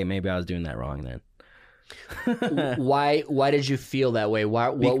okay, maybe I was doing that wrong then. Why did you feel that way?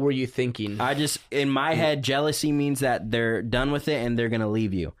 What were you thinking? In my head, jealousy means that they're done with it and they're going to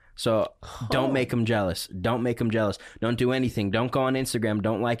leave you. So don't make them jealous. Don't make them jealous. Don't do anything. Don't go on Instagram.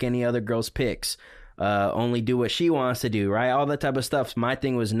 Don't like any other girl's pics. Only do what she wants to do, right? All that type of stuff. My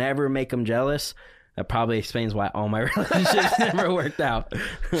thing was never make them jealous. That probably explains why all my relationships never worked out.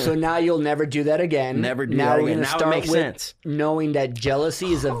 So now you'll never do that again. Never do now that we're again. gonna Now it start makes with sense. knowing that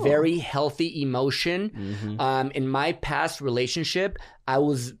jealousy is a very healthy emotion. In my past relationship, I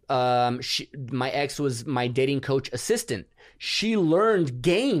was my ex was my dating coach assistant. She learned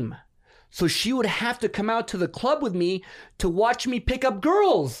game, so she would have to come out to the club with me to watch me pick up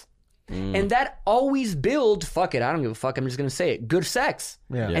girls. And that always built, fuck it, I don't give a fuck, I'm just going to say it, good sex.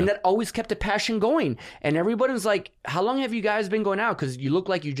 Yeah. And that always kept the passion going. And everybody was like, how long have you guys been going out? Because you look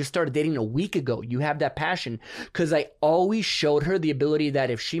like you just started dating a week ago. You have that passion. Because I always showed her the ability that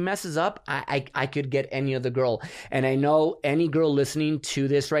if she messes up, I could get any other girl. And I know any girl listening to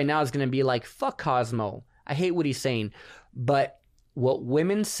this right now is going to be like, fuck Cosmo. I hate what he's saying. But what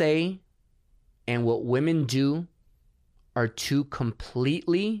women say and what women do are two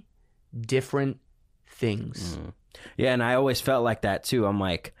completely different things. Yeah, and I always felt like that too. I'm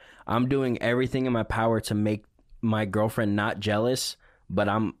like, I'm doing everything in my power to make my girlfriend not jealous, but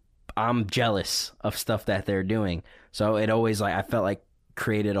I'm jealous of stuff that they're doing. So it always like I felt like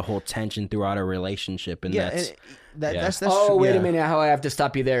created a whole tension throughout our relationship, and that's oh, wait a minute, how I have to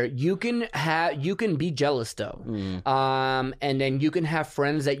stop you there. You can be jealous though, and then you can have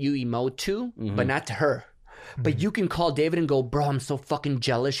friends that you emote to, but not to her. But you can call David and go, bro, I'm so fucking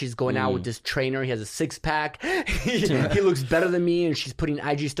jealous. She's going out with this trainer. He has a six-pack. He looks better than me, and she's putting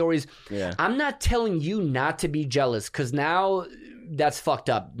IG stories. Yeah. I'm not telling you not to be jealous, because now that's fucked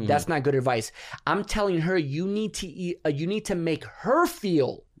up. That's not good advice. I'm telling her you need to make her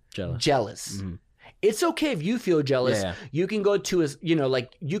feel jealous. It's okay if you feel jealous. Yeah. You can go to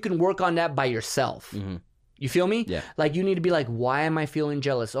you can work on that by yourself. You feel me? Yeah. Like you need to be like, why am I feeling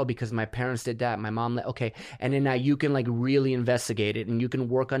jealous? Oh, because my parents did that. My mom, okay. And then now you can like really investigate it and you can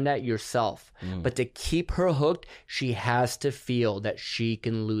work on that yourself. But to keep her hooked, she has to feel that she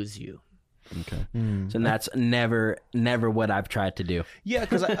can lose you. Okay. So that's never what I've tried to do. Yeah,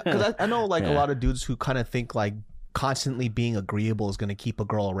 because I know like a lot of dudes who kind of think like constantly being agreeable is going to keep a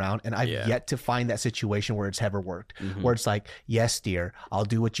girl around, and I've yet to find that situation where it's ever worked, where it's like, yes dear, I'll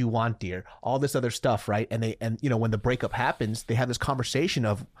do what you want dear, all this other stuff, right? And when the breakup happens, they have this conversation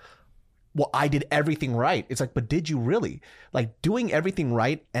of, well, I did everything right. It's like, but did you really? Like, doing everything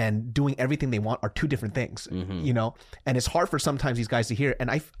right and doing everything they want are two different things, and it's hard for sometimes these guys to hear. And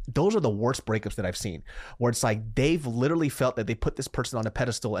those are the worst breakups that I've seen, where it's like they've literally felt that they put this person on a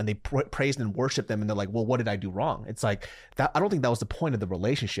pedestal and they praised and worshiped them, and they're like, well, what did I do wrong? It's like that. I don't think that was the point of the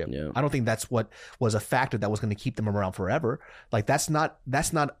relationship. I don't think that's what was a factor that was going to keep them around forever. Like that's not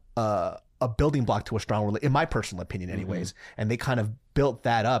a building block to a strong relationship, in my personal opinion anyways. And they kind of built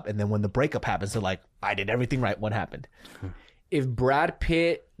that up, and then when the breakup happens, they're like, I did everything right, what happened? If Brad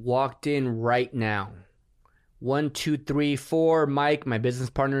Pitt walked in right now, 1, 2, 3, 4, Mike, my business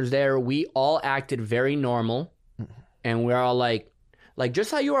partner's there, we all acted very normal, and we're all like just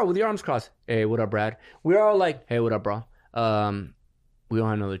how you are with your arms crossed. Hey, what up, Brad? We're all like, hey, what up, bro? We don't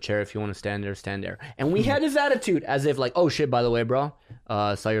have another chair. If you want to stand there, stand there. And we had this attitude as if like, oh shit, by the way, bro,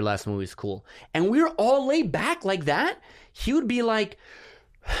 saw your last movie, it's cool. And we were all laid back like that. He would be like,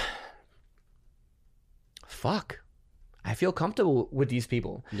 fuck, I feel comfortable with these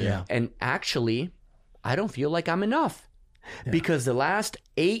people. Yeah. And actually, I don't feel like I'm enough. Because the last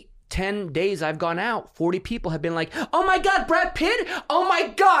 8-10 days I've gone out, 40 people have been like, oh my God, Brad Pitt, oh my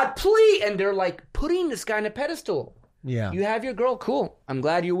God, please. And they're like putting this guy on a pedestal. Yeah. You have your girl, cool. I'm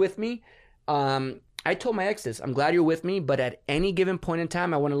glad you're with me. I told my ex this, I'm glad you're with me, but at any given point in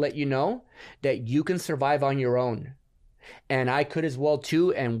time, I want to let you know that you can survive on your own. And I could as well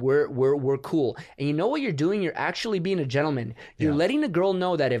too, and we're cool. And you know what you're doing? You're actually being a gentleman. You're letting the girl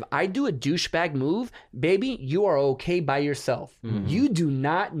know that if I do a douchebag move, baby, you are okay by yourself. You do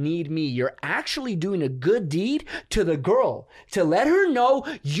not need me. You're actually doing a good deed to the girl to let her know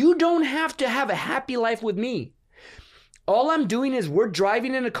you don't have to have a happy life with me. All I'm doing is we're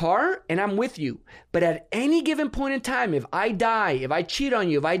driving in a car and I'm with you. But at any given point in time, if I die, if I cheat on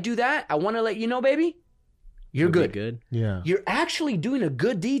you, if I do that, I want to let you know, baby, you're good. Yeah. You're actually doing a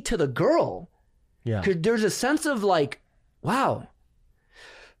good deed to the girl. Yeah. Because there's a sense of like, wow,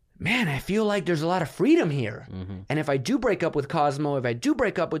 man, I feel like there's a lot of freedom here. And if I do break up with Cosmo, if I do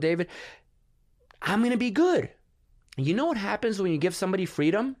break up with David, I'm going to be good. And you know what happens when you give somebody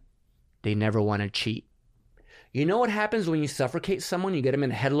freedom? They never want to cheat. You know what happens when you suffocate someone? You get them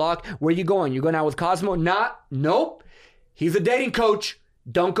in a headlock. Where you going? You going out with Cosmo? Nope. He's a dating coach.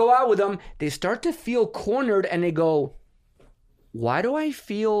 Don't go out with him. They start to feel cornered and they go, why do I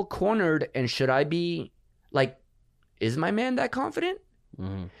feel cornered? And should I be like, is my man that confident?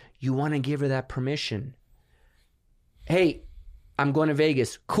 Mm-hmm. You want to give her that permission. Hey, I'm going to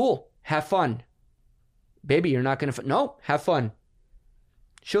Vegas. Cool. Have fun. Baby, you're not going to... No, have fun.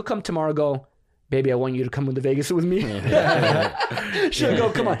 She'll come tomorrow, go, baby, I want you to come to Vegas with me. She'll go,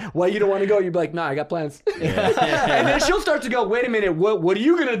 come on. Why you don't want to go? You'll be like, nah, I got plans. And then she'll start to go, wait a minute, what are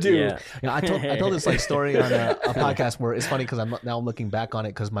you going to do? Yeah. You know, I told this like story on a podcast where it's funny because I'm looking back on it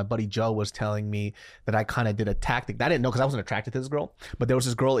because my buddy Joe was telling me that I kind of did a tactic that I didn't know because I wasn't attracted to this girl. But there was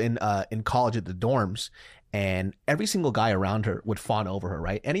this girl in college at the dorms. And every single guy around her would fawn over her,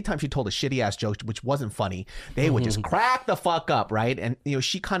 right? Anytime she told a shitty ass joke, which wasn't funny, they would just crack the fuck up, right? And, you know,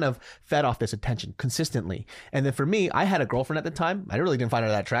 she kind of fed off this attention consistently. And then for me, I had a girlfriend at the time. I really didn't find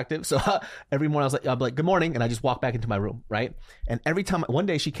her that attractive. So every morning I'd be like, good morning. And I just walk back into my room, right? And every time, one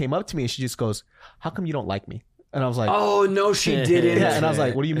day she came up to me and she just goes, how come you don't like me? And I was like, oh, no, she didn't. Yeah. And I was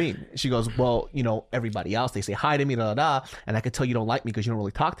like, what do you mean? She goes, well, you know, everybody else, they say hi to me, da, da, da. And I could tell you don't like me because you don't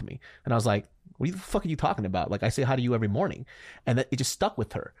really talk to me. And I was like, what the fuck are you talking about? Like, I say hi to you every morning. And it just stuck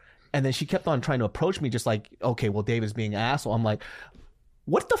with her. And then she kept on trying to approach me just like, okay, well, David's being an asshole. I'm like,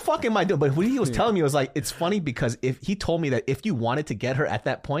 what the fuck am I doing? But what he was telling me was like, it's funny because if he told me that if you wanted to get her at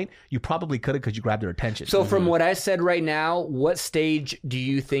that point, you probably could have because you grabbed her attention. So from what I said right now, what stage do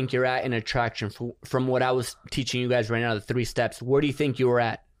you think you're at in attraction? From what I was teaching you guys right now, the 3 steps, where do you think you were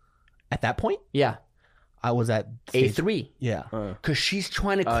at? At that point? Yeah. I was at A3. Yeah. Because she's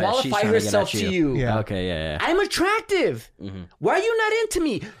trying to qualify herself to you. Yeah. Okay, yeah. I'm attractive. Mm-hmm. Why are you not into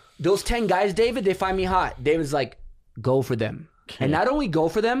me? Those 10 guys, David, they find me hot. David's like, go for them. And not only go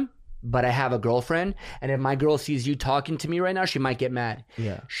for them, but I have a girlfriend. And if my girl sees you talking to me right now, she might get mad.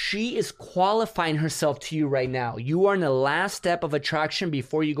 Yeah. She is qualifying herself to you right now. You are in the last step of attraction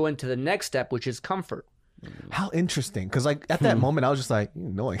before you go into the next step, which is comfort. How interesting. Because like at that moment, I was just like,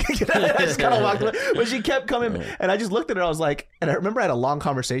 annoying. I just kind of walked away. But she kept coming. And I just looked at her. I was like, and I remember I had a long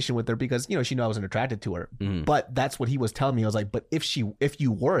conversation with her because, you know, she knew I wasn't attracted to her. But that's what he was telling me. I was like, but if you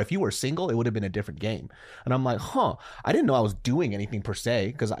were single, it would have been a different game. And I'm like, I didn't know I was doing anything per se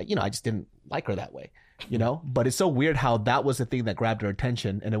because, I just didn't like her that way. You know, but it's so weird how that was the thing that grabbed her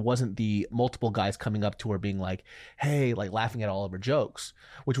attention. And it wasn't the multiple guys coming up to her being like, hey, like laughing at all of her jokes,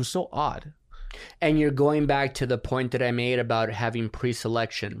 which was so odd. And you're going back to the point that I made about having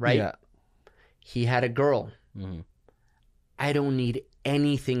pre-selection, right? Yeah. He had a girl. Mm-hmm. I don't need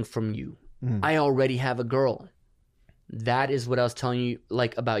anything from you. I already have a girl. That is what I was telling you,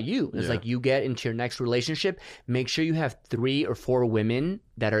 like, about you. It's like you get into your next relationship, make sure you have 3 or 4 women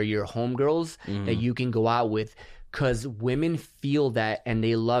that are your homegirls that you can go out with. Because women feel that and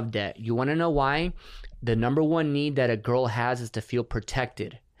they love that. You want to know why? The number one need that a girl has is to feel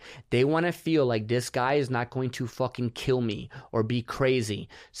protected. They want to feel like this guy is not going to fucking kill me or be crazy.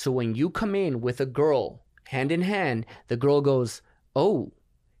 So when you come in with a girl, hand in hand, the girl goes, oh,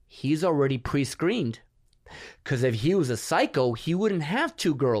 he's already pre-screened. Because if he was a psycho, he wouldn't have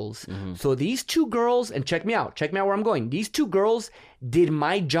 2 girls. So these 2 girls, and check me out where I'm going. These 2 girls did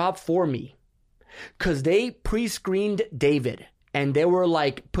my job for me. Because they pre-screened David. And they were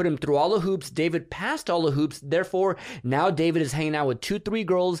like, put him through all the hoops. David passed all the hoops. Therefore, now David is hanging out with 2-3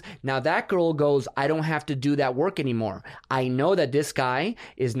 girls. Now that girl goes, I don't have to do that work anymore. I know that this guy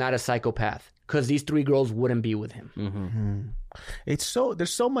is not a psychopath because these 3 girls wouldn't be with him. There's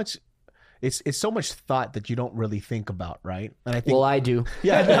so much. It's so much thought that you don't really think about, right? And I think, well, I do.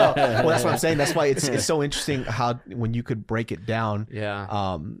 Yeah, no. Well, that's what I'm saying. That's why it's so interesting how when you could break it down,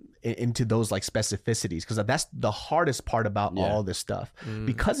 into those like specificities, because that's the hardest part about all this stuff,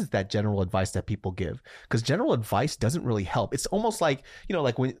 because it's that general advice that people give. Because general advice doesn't really help. It's almost like, you know,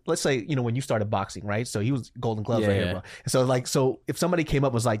 like when, let's say, you know, when you started boxing, right? So he was Golden Gloves right here, bro. So if somebody came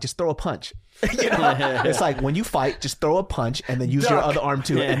up was like, just throw a punch, you know, it's like when you fight, just throw a punch and then use your other arm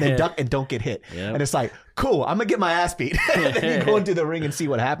too, and then duck and don't get hit. And it's like, cool, I'm gonna get my ass beat. And then you go into the ring and see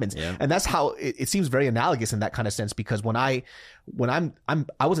what happens. And that's how it seems very analogous in that kind of sense, because when I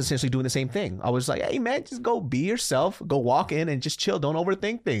was essentially doing the same thing. I was like, hey man, just go be yourself, go walk in and just chill, don't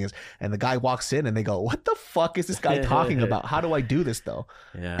overthink things. And the guy walks in and they go, what the fuck is this guy talking about? How do I do this though?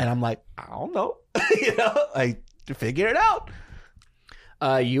 And I'm like, I don't know. You know, like, figure it out.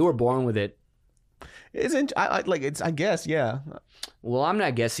 You were born with it. Isn't I guess, yeah. Well, I'm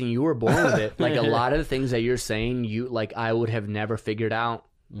not guessing. You were born with it. Like a lot of the things that you're saying, I would have never figured out.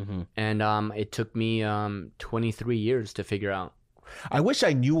 And it took me 23 years to figure out. I wish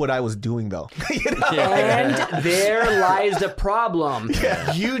I knew what I was doing though. You know? And there lies the problem.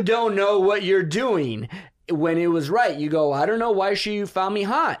 You don't know what you're doing. When it was right, you go, I don't know why she found me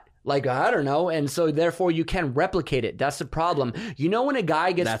hot. Like, I don't know. And so therefore you can't replicate it. That's the problem. You know, when a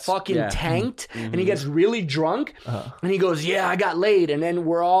guy gets tanked and he gets really drunk and he goes, yeah, I got laid. And then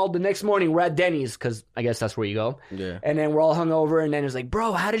the next morning we're at Denny's, because I guess that's where you go. Yeah. And then we're all hungover, and then it's like,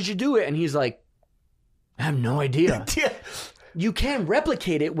 bro, how did you do it? And he's like, I have no idea. You can't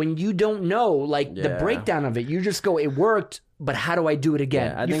replicate it when you don't know, like, the breakdown of it. You just go, it worked, but how do I do it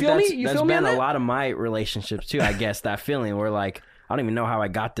again? Yeah, I think that's been a lot of my relationships too, I guess, that feeling where, like, I don't even know how I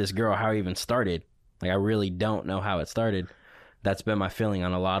got this girl, how I even started. Like, I really don't know how it started. That's been my feeling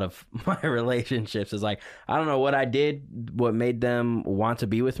on a lot of my relationships. Is like, I don't know what I did, what made them want to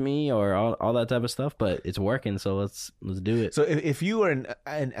be with me, or all that type of stuff, but it's working, so let's do it. So if you were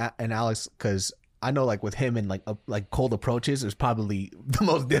an Alex, because I know, like, with him and like cold approaches is probably the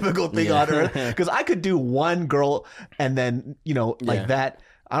most difficult thing on earth, because I could do one girl and then, you know, like that.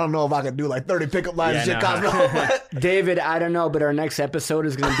 I don't know if I could do like 30 pickup lines and shit, Cosmo. David, I don't know, but our next episode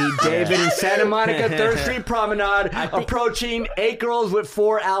is going to be David in Santa Monica 3rd Street Promenade approaching 8 girls with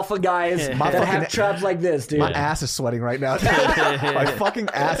 4 alpha guys that have traps like this, dude. My ass is sweating right now. My fucking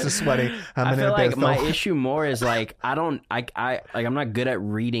ass is sweating. I feel like my issue more is like, I'm not good at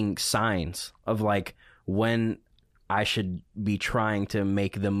reading signs of like when I should be trying to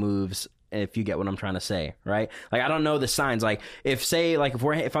make the moves, if you get what I'm trying to say, right? Like, I don't know the signs. Like, if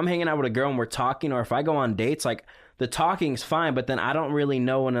I'm hanging out with a girl and we're talking, or if I go on dates, like, the talking's fine, but then I don't really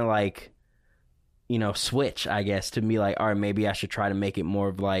know when to, like, you know, switch, I guess, to be like, all right, maybe I should try to make it more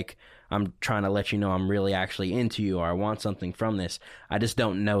of like, I'm trying to let you know I'm really actually into you, or I want something from this. I just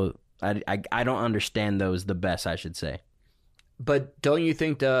don't know. I don't understand those the best, I should say. But don't you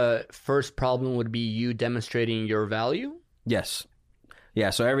think the first problem would be you demonstrating your value? Yes.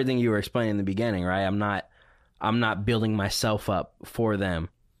 Yeah, so everything you were explaining in the beginning, right? I'm not building myself up for them.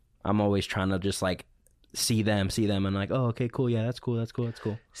 I'm always trying to just like see them and like, oh, okay, cool. Yeah, that's cool.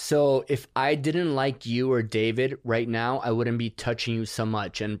 So if I didn't like you or David right now, I wouldn't be touching you so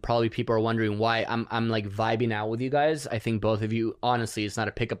much. And probably people are wondering why I'm like vibing out with you guys. I think both of you, honestly, it's not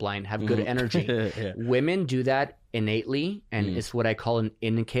a pickup line, have good energy. Yeah. Women do that innately, and it's what I call an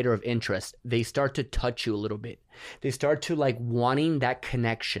indicator of interest. They start to touch you a little bit. They start to like wanting that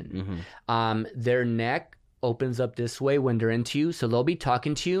connection. Their neck opens up this way when they're into you. So they'll be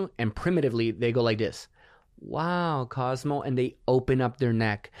talking to you, and primitively they go like this. Wow, Cosmo. And they open up their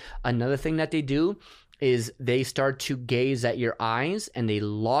neck. Another thing that they do is they start to gaze at your eyes, and they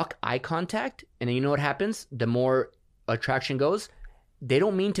lock eye contact. And then you know what happens? The more attraction goes, they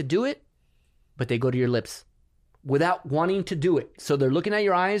don't mean to do it, but they go to your lips without wanting to do it. So they're looking at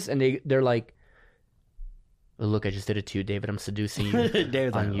your eyes, and they're like, oh, look, I just did it to you, David. I'm seducing you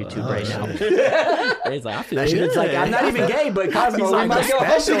on YouTube right now. David's like, I feel good. It's like, I'm not even gay, but Cosmo, we might go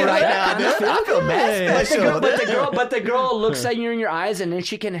special right now, dude. I feel mad special. But the girl looks at you in your eyes, and then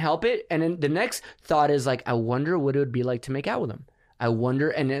she can't help it. And then the next thought is like, I wonder what it would be like to make out with him. I wonder.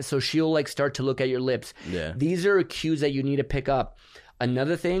 And then so she'll like start to look at your lips. Yeah. These are cues that you need to pick up.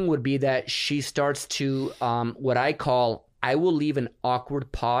 Another thing would be that she starts to, what I will leave an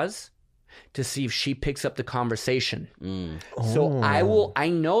awkward pause to see if she picks up the conversation. So I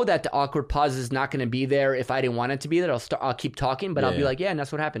know that the awkward pause is not going to be there if I didn't want it to be there. I'll keep talking, but I'll be like, yeah, and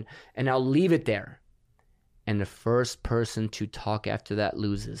that's what happened. And I'll leave it there. And the first person to talk after that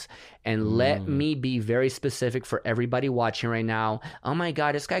loses. And let me be very specific for everybody watching right now. Oh my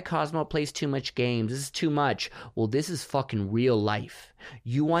God, this guy Cosmo plays too much games. This is too much. Well, this is fucking real life.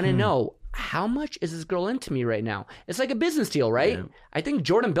 You want to know, how much is this girl into me right now? It's like a business deal, right? Yeah. I think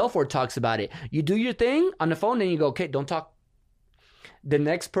Jordan Belfort talks about it. You do your thing on the phone, then you go, okay, don't talk. The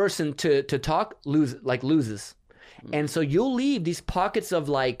next person to talk loses. And so you'll leave these pockets of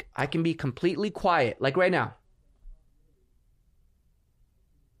like, I can be completely quiet, like right now.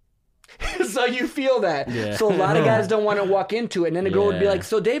 So you feel that. Yeah. So a lot of guys don't want to walk into it. And then the girl would be like,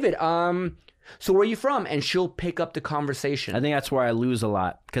 so David, so where are you from? And she'll pick up the conversation. I think that's where I lose a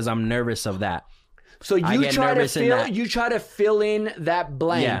lot, because I'm nervous of that. So you try to fill in that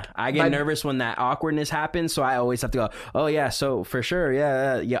blank. Yeah, I get nervous when that awkwardness happens, so I always have to go, oh yeah, so for sure,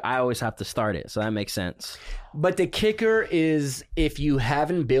 yeah, I always have to start it, so that makes sense. But the kicker is, if you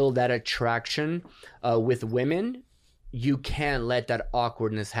haven't built that attraction with women, you can't let that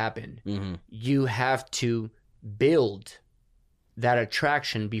awkwardness happen. You have to build that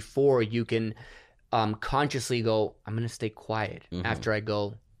attraction before you can consciously go, I'm going to stay quiet after I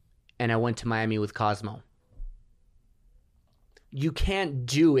go. And I went to Miami with Cosmo. You can't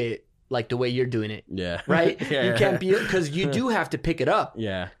do it like the way you're doing it. Yeah. Right? You can't be, because you do have to pick it up.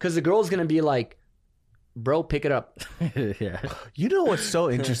 Yeah. Because the girl's going to be like, bro, pick it up. Yeah. You know what's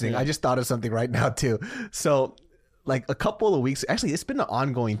so interesting? I just thought of something right now too. So like a couple of weeks, actually, it's been an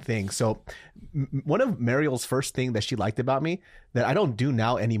ongoing thing. So one of Mariel's first thing that she liked about me that I don't do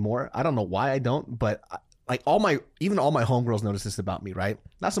now anymore. I don't know why I don't, but like all my homegirls notice this about me, right?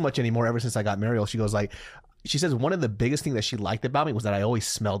 Not so much anymore ever since I got Mariel. She goes like, she says one of the biggest things that she liked about me was that I always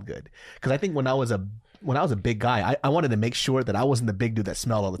smelled good. Because I think when I was a big guy, I wanted to make sure that I wasn't the big dude that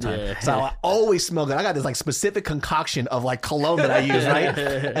smelled all the time. Yeah. So I always smell good. I got this like specific concoction of like cologne that I use, right?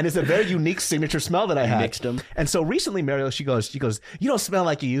 And it's a very unique signature smell that I have. Mixed them. And so recently, Mariel, she goes, you don't smell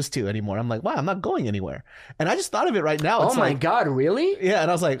like you used to anymore. I'm like, wow, I'm not going anywhere. And I just thought of it right now. It's my God, really? Yeah. And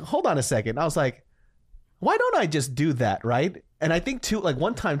I was like, hold on a second. I was like, why don't I just do that, right? And I think too, like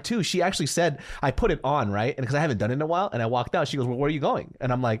one time too, she actually said, I put it on, right? And because I haven't done it in a while, and I walked out, she goes, well, where are you going?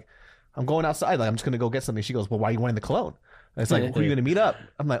 And I'm like, I'm going outside. Like, I'm just going to go get something. She goes, well, why are you wearing the cologne? And it's like, who are you going to meet up?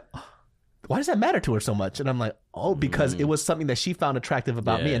 I'm like, oh, why does that matter to her so much? And I'm like, oh, because it was something that she found attractive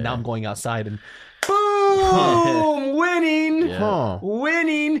about me. And now I'm going outside and boom, winning,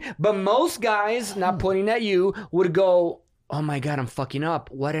 winning. But most guys, not pointing at you, would go, oh my God, I'm fucking up.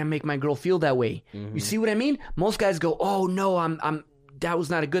 Why did I make my girl feel that way? You see what I mean? Most guys go, oh no, that was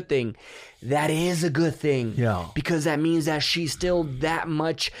not a good thing. That is a good thing. Yeah. Because that means that she's still that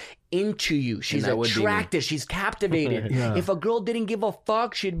much into you. She's attracted. She's captivated. Yeah. If a girl didn't give a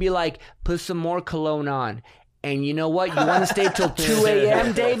fuck, she'd be like, put some more cologne on. And you know what? You want to stay till 2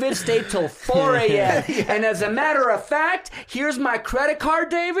 a.m., David? Stay till 4 a.m. And as a matter of fact, here's my credit card,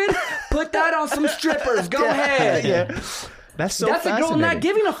 David. Put that on some strippers. Go ahead. Yeah. That's a girl not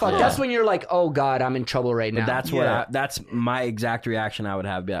giving a fuck. Yeah. That's when you're like, oh God, I'm in trouble right now. But that's my exact reaction I would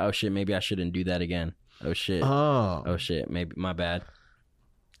have. Be like, oh shit, maybe I shouldn't do that again. Oh shit. Oh shit, maybe my bad.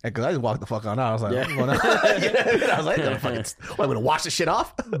 Because I just walked the fuck on out. I was like, I was like, I'm going to wash the shit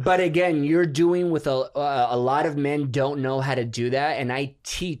off? But again, you're doing with a lot of men don't know how to do that. And I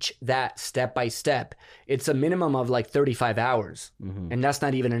teach that step by step. It's a minimum of like 35 hours. And that's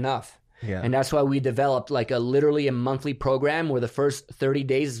not even enough. Yeah. And that's why we developed like literally a monthly program where the first 30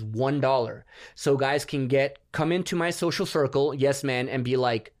 days is $1. So guys can come into my social circle, yes man, and be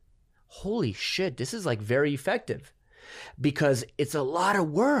like, holy shit, this is like very effective. Because it's a lot of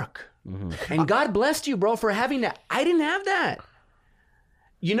work. And God blessed you, bro, for having that. I didn't have that.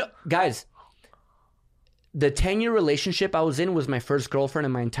 You know, guys, the 10-year relationship I was in was my first girlfriend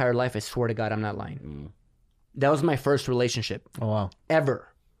in my entire life. I swear to God, I'm not lying. That was my first relationship. Oh, wow. Ever.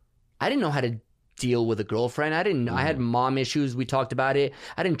 I didn't know how to deal with a girlfriend. I didn't know. I had mom issues. We talked about it.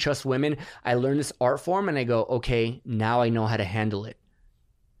 I didn't trust women. I learned this art form and I go, okay, now I know how to handle it.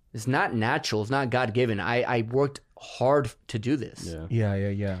 It's not natural. It's not God-given. I worked hard to do this.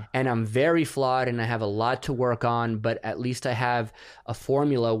 Yeah. And I'm very flawed and I have a lot to work on, but at least I have a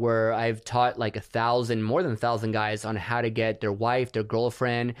formula where I've taught like more than 1,000 guys on how to get their wife, their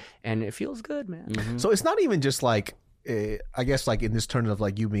girlfriend, and it feels good, man. So it's not even just like, I guess like in this terms of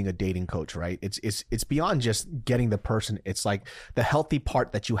like you being a dating coach, right? It's beyond just getting the person. It's like the healthy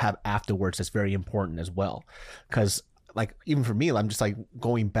part that you have afterwards that's very important as well. Because like even for me, I'm just like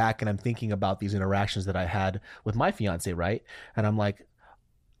going back and I'm thinking about these interactions that I had with my fiance, right? And I'm like,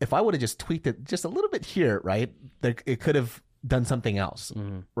 if I would have just tweaked it just a little bit here, right? It could have done something else,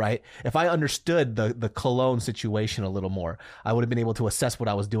 right? If I understood the cologne situation a little more, I would have been able to assess what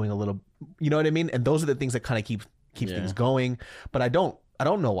I was doing a little, you know what I mean? And those are the things that kind of keep things going. But I don't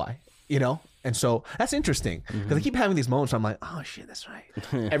know why, you know? And so that's interesting because I keep having these moments where I'm like, oh shit, that's right.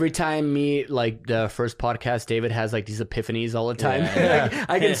 Every time like the first podcast, David has like these epiphanies all the time. Like,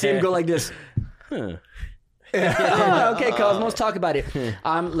 I can see him go like this. Okay, Cosmos, talk about it.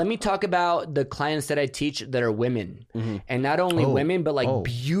 Let me talk about the clients that I teach that are women. And not only women, but like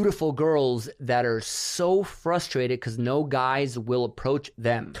beautiful girls that are so frustrated because no guys will approach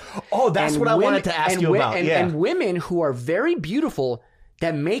them. Oh, that's what I wanted to ask you about. And women who are very beautiful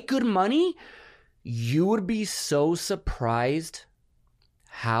that make good money, you would be so surprised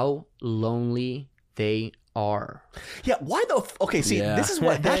how lonely they are. Yeah, why the okay, see, this is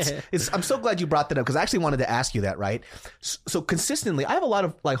what I'm so glad you brought that up because I actually wanted to ask you that, right? So consistently, I have a lot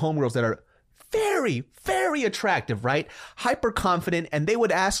of like homegirls that are very, very attractive, right? Hyper confident, and they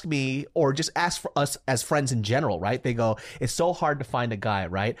would ask me or just ask for us as friends in general, right? They go, it's so hard to find a guy,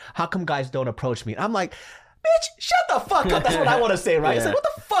 right? How come guys don't approach me? And I'm like, bitch, shut the fuck up. That's what I want to say, right? It's like, what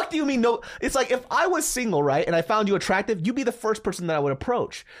the fuck do you mean no? It's like, if I was single, right, and I found you attractive, you'd be the first person that I would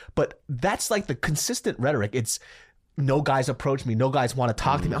approach. But that's like the consistent rhetoric. It's no guys approach me. No guys want to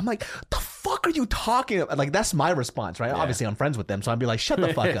talk to me. I'm like, the fuck are you talking about? Like, that's my response, right? Obviously, I'm friends with them, so I'd be like, shut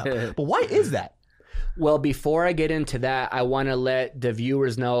the fuck up. But why is that? Well, before I get into that, I want to let the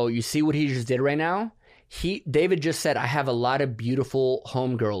viewers know, you see what he just did right now? David just said, I have a lot of beautiful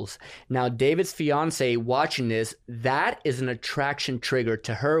homegirls. Now, David's fiance watching this, that is an attraction trigger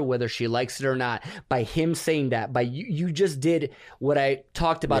to her, whether she likes it or not. By him saying that, by you just did what I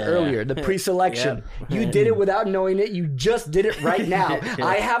talked about earlier, the pre-selection. You did it without knowing it. You just did it right now.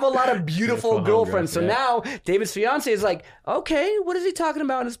 I have a lot of beautiful girlfriends. So now David's fiance is like, okay, what is he talking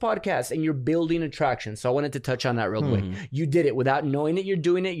about in his podcast? And you're building attraction. So I wanted to touch on that real quick. You did it without knowing it. You're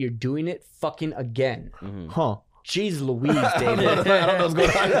doing it. You're doing it fucking again. Huh. Jeez Louise, David. I don't know what's going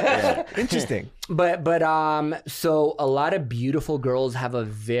on. Interesting. But so a lot of beautiful girls have a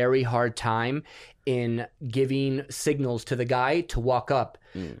very hard time in giving signals to the guy to walk up.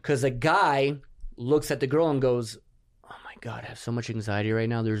 Because the guy looks at the girl and goes, oh my God, I have so much anxiety right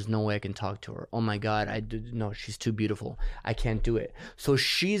now. There's no way I can talk to her. Oh my God, no, she's too beautiful. I can't do it. So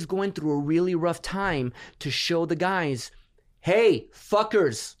she's going through a really rough time to show the guys, hey,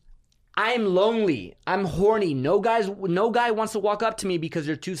 fuckers, I'm lonely. I'm horny. No guy wants to walk up to me because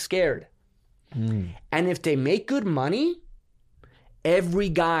they're too scared. And if they make good money, every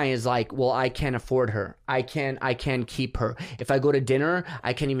guy is like, well, I can't afford her. I can't keep her. If I go to dinner,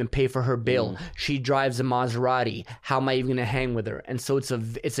 I can't even pay for her bill. She drives a Maserati. How am I even gonna hang with her? And so it's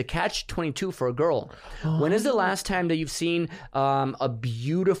a catch-22 for a girl. When is the last time that you've seen a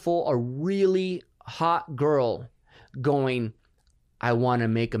really hot girl going, I want to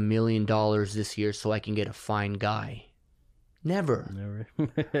make $1 million this year so I can get a fine guy? Never.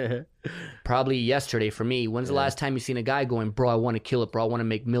 Probably yesterday for me. When's the last time you seen a guy going, bro, I want to kill it, bro. I want to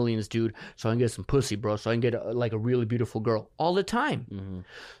make millions, dude, so I can get some pussy, bro, so I can get a really beautiful girl? All the time.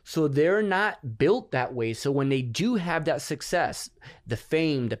 So they're not built that way. So when they do have that success, the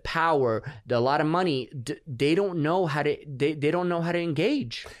fame, the power, a lot of money, they don't know how to. They don't know how to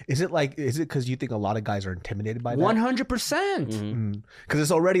engage. Is it because you think a lot of guys are intimidated by that? 100%. Because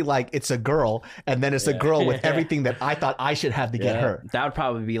it's already like it's a girl, and then it's a girl with everything that I thought I should have to get her. That would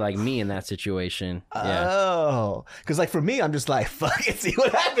probably be like me in that situation. Oh, because like for me, I'm just like, fuck it, see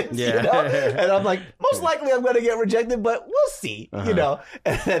what happens, you know? And I'm like, most likely I'm going to get rejected, but we'll see, you know?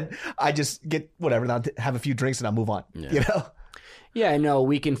 And then I just get whatever, and I'll have a few drinks and I'll move on, you know? Yeah, I know.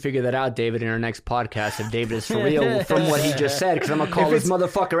 We can figure that out, David, in our next podcast if David is for real from what he just said, because I'm going to call this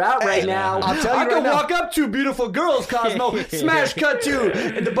motherfucker out right now. I'll tell you I right can now. walk up to beautiful girls, Cosmo. Smash cut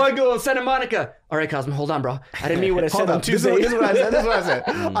to the bungalow in Santa Monica. All right, Cosmo, hold on, bro. I didn't mean what I said on Tuesday. This is what I said.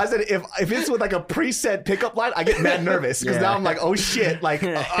 I said if it's with like a preset pickup line, I get mad nervous because now I'm like, oh shit, like,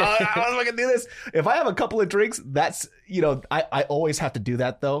 how am I gonna do this? If I have a couple of drinks, that's, you know, I always have to do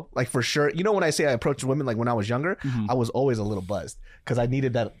that though, like for sure. You know, when I say I approach women, like when I was younger, I was always a little buzzed because I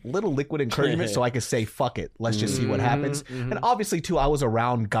needed that little liquid encouragement so I could say, fuck it, let's just see what happens. And obviously too, I was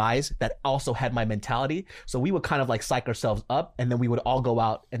around guys that also had my mentality, so we would kind of like psych ourselves up, and then we would all go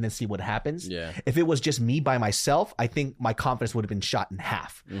out and then see what happens. If it was just me by myself, I think my confidence would have been shot in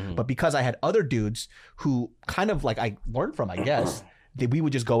half. But because I had other dudes who kind of like I learned from, I guess, that we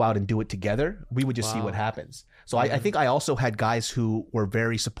would just go out and do it together. We would just see what happens. So I think I also had guys who were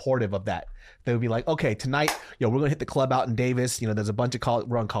very supportive of that. They would be like, okay, tonight, we're going to hit the club out in Davis. You know, there's a bunch of college.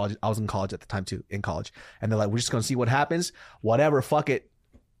 We're on college. I was in college at the time too, in college. And they're like, we're just going to see what happens. Whatever, fuck it.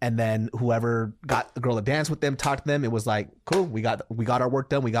 And then whoever got the girl to dance with them, talk to them, it was like, cool, we got our work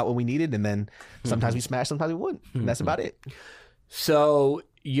done, we got what we needed, and then sometimes we smashed, sometimes we wouldn't. And that's about it. So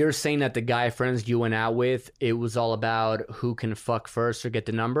you're saying that the guy friends you went out with, it was all about who can fuck first or get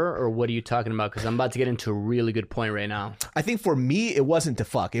the number, or what are you talking about? Because I'm about to get into a really good point right now. I think for me, it wasn't to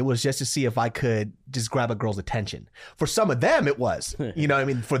fuck. It was just to see if I could just grab a girl's attention. For some of them, it was. You know what I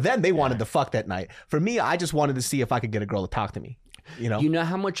mean? For them, they wanted to fuck that night. For me, I just wanted to see if I could get a girl to talk to me. You know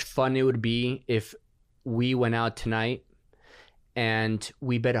how much fun it would be if we went out tonight and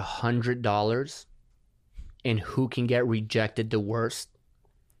we bet $100 in who can get rejected the worst,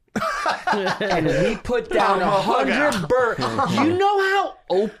 and we put down 100 bird. You know how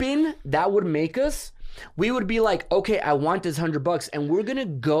open that would make us? We would be like, okay, I want this $100, and we're gonna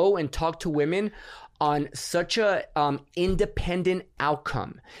go and talk to women on such a independent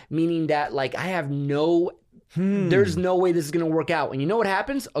outcome, meaning that like I have no. There's no way this is going to work out. And you know what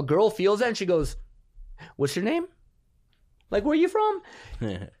happens? A girl feels that and she goes, what's your name? Like, where are you from?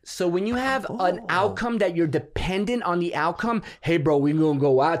 So when you have an outcome that you're dependent on the outcome, hey, bro, we going to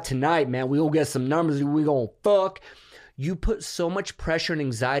go out tonight, man. We going to get some numbers. We going to fuck. You put so much pressure and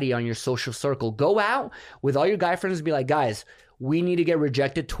anxiety on your social circle. Go out with all your guy friends and be like, guys, we need to get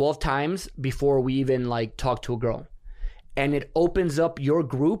rejected 12 times before we even like talk to a girl. And it opens up your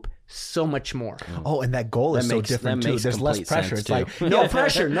group so much more. Oh, and that goal is so different too. There's less pressure. It's like no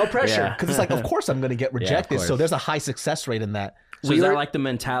pressure. Because it's like, of course I'm going to get rejected. So there's a high success rate in that. So is that like the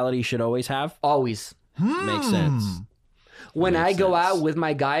mentality you should always have? Always. Makes sense. When Makes I go sense. out with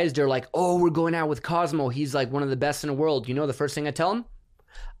my guys, they're like, "Oh, we're going out with Cosmo. He's like one of the best in the world." You know the first thing I tell them?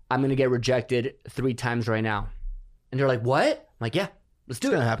 I'm gonna get rejected 3 times right now. And they're like, "What?" I'm like, "Yeah, let's do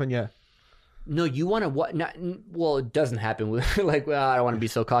It's it." gonna happen, yeah. No, you want to what? Not, well, it doesn't happen with like. Well, I don't want to be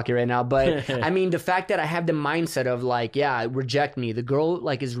so cocky right now, but I mean the fact that I have the mindset of like, yeah, reject me. The girl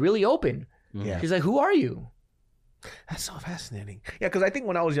like is really open. Yeah. She's like, "Who are you?" That's so fascinating. Yeah, because I think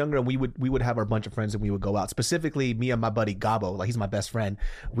when I was younger, we would have our bunch of friends and we would go out. Specifically, me and my buddy Gabo, like he's my best friend.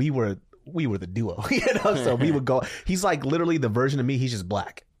 We were the duo, you know. So we would go. He's like literally the version of me. He's just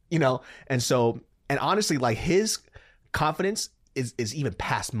black, you know. And honestly, like his confidence is even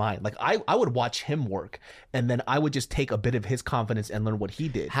past mine. Like I would watch him work, and then I would just take a bit of his confidence and learn what he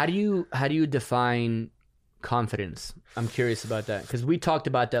did. How do you define confidence? I'm curious about that because we talked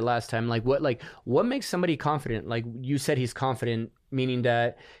about that last time. Like what makes somebody confident? Like you said, he's confident, meaning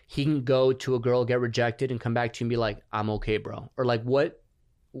that he can go to a girl, get rejected, and come back to you and be like, "I'm okay, bro," or like what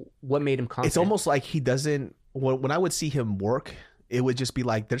made him confident? It's almost like he doesn't. When I would see him work, it would just be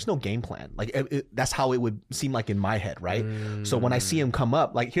like there's no game plan. Like that's how it would seem like in my head, right? So when I see him come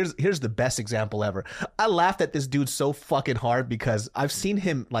up, like here's the best example ever. I laughed at this dude so fucking hard because I've seen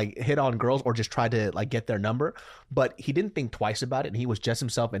him like hit on girls or just try to like get their number, but he didn't think twice about it and he was just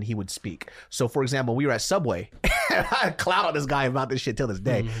himself and he would speak. So for example, we were at Subway. I clown on this guy about this shit till this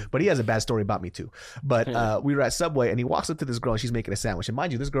day, but he has a bad story about me too. But we were at Subway and he walks up to this girl and she's making a sandwich. And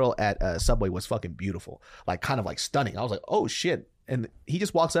mind you, this girl at Subway was fucking beautiful, like kind of like stunning. I was like, oh shit. And he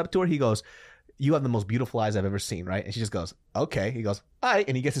just walks up to her. He goes, "You have the most beautiful eyes I've ever seen," right? And she just goes, "Okay." He goes, "All right."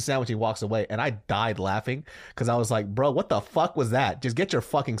 And he gets his sandwich and he walks away. And I died laughing because I was like, bro, what the fuck was that? Just get your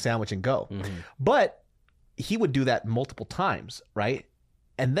fucking sandwich and go. But he would do that multiple times, right?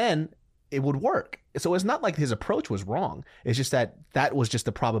 And then it would work. So it's not like his approach was wrong. It's just that was just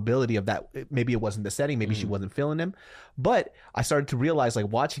the probability of that. Maybe it wasn't the setting. Maybe she wasn't feeling him. But I started to realize,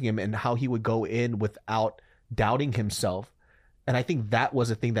 like watching him and how he would go in without doubting himself. And I think that was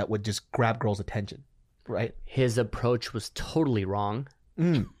a thing that would just grab girls' attention, right? His approach was totally wrong.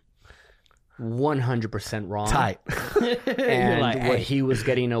 100% wrong. Tight. And like, what hey. he was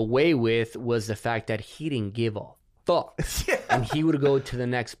getting away with was the fact that he didn't give a fuck. And he would go to the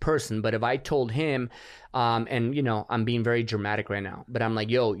next person. But if I told him, and you know, I'm being very dramatic right now, but I'm like,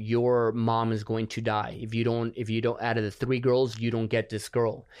 yo, your mom is going to die. If you don't, out of the 3 girls, you don't get this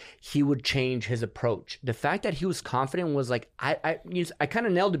girl. He would change his approach. The fact that he was confident was like, I kind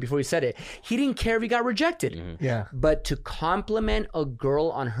of nailed it before he said it. He didn't care if he got rejected. Yeah. But to compliment a girl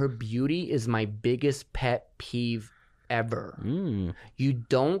on her beauty is my biggest pet peeve ever. You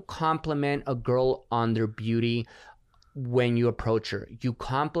don't compliment a girl on their beauty when you approach her. You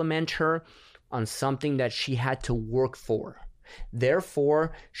compliment her on something that she had to work for.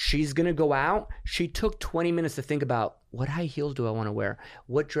 Therefore, she's going to go out. She took 20 minutes to think about, what high heels do I want to wear?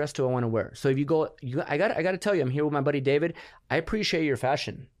 What dress do I want to wear? So if you go, I got to tell you, I'm here with my buddy David. I appreciate your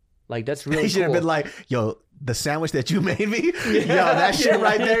fashion. Like, that's really He should have cool. been like, yo, the sandwich that you made me, yo, that shit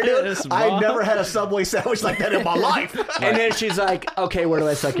right there, dude. Yes, I bro. never had a Subway sandwich like that in my life. And then she's like, okay, where do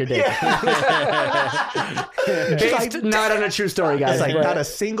I suck your dick? Based not on a true story, guys. It's like but, not a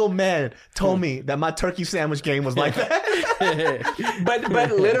single man told me that my turkey sandwich game was like that.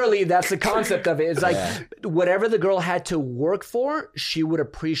 but literally, that's the concept of it. It's like whatever the girl had to work for, she would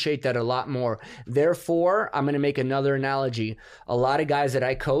appreciate that a lot more. Therefore, I'm going to make another analogy. A lot of guys that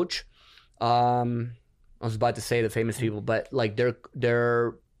I coach, I was about to say the famous people, but like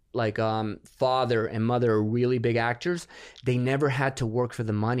they're like father and mother are really big actors. They never had to work for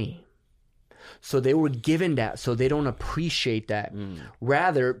the money. So they were given that, so they don't appreciate that.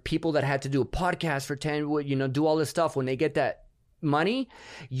 Rather, people that had to do a podcast for 10, do all this stuff, when they get that money,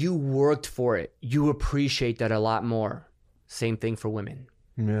 you worked for it. You appreciate that a lot more. Same thing for women.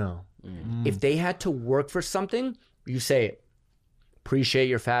 Yeah. If they had to work for something, you say it. Appreciate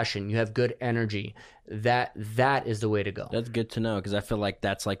your fashion. You have good energy. That is the way to go. That's good to know, because I feel like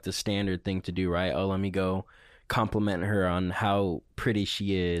that's like the standard thing to do, right? Oh, let me go compliment her on how pretty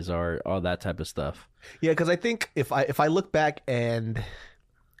she is, or all that type of stuff. Yeah, because I think if I look back and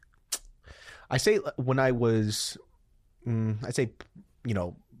I say when I was, I say,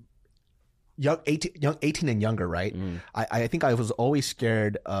 young 18 and younger, right? I think I was always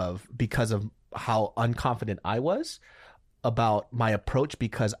scared because of how unconfident I was about my approach,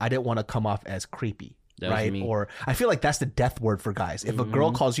 because I didn't want to come off as creepy. Right? Me. Or I feel like that's the death word for guys. If a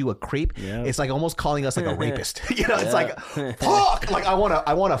girl calls you a creep, it's like almost calling us like a rapist. It's like, fuck. Like I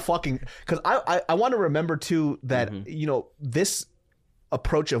want to fucking, because I want to remember too that, this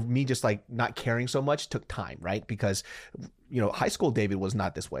approach of me just like not caring so much took time, right? Because, high school David was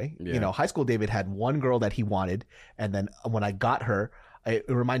not this way. Yeah. High school David had one girl that he wanted, and then when I got her, it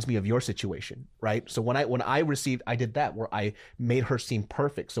reminds me of your situation, right? So when I did that where I made her seem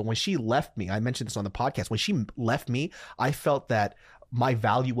perfect. So when she left me, I mentioned this on the podcast, when she left me, I felt that my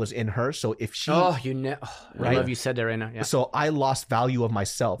value was in her. So if she, I love you said that right now. Yeah. so I lost value of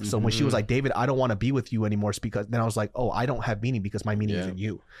myself. So when she was like, David, I don't want to be with you anymore, it's because then I was like, oh, I don't have meaning because my meaning is in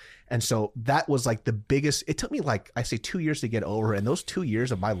you. And so that was like the biggest, it took me like, I say 2 years to get over. And those 2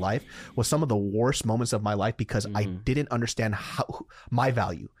 years of my life was some of the worst moments of my life because I didn't understand my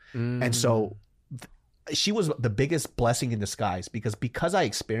value. And so she was the biggest blessing in disguise because I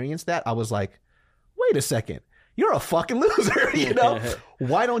experienced that. I was like, wait a second. You're a fucking loser,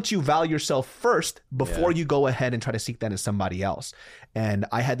 Why don't you value yourself first before you go ahead and try to seek that in somebody else? And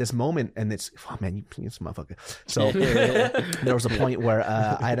I had this moment, and it's, oh man, you this motherfucker. So there was a point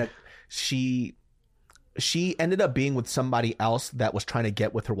where she ended up being with somebody else that was trying to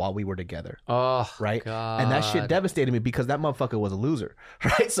get with her while we were together. Oh, right. God. And that shit devastated me because that motherfucker was a loser.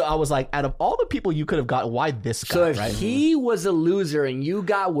 Right. So I was like, out of all the people you could have got, why this guy? So if right? he was a loser and you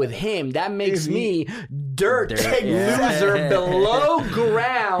got with him, that makes me loser below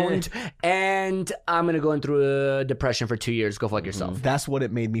ground. And I'm going to go through a depression for 2 years. Go fuck yourself. That's what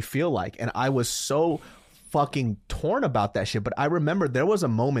it made me feel like. And I was so fucking torn about that shit. But I remember there was a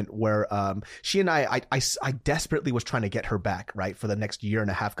moment where she and I desperately was trying to get her back, right, for the next year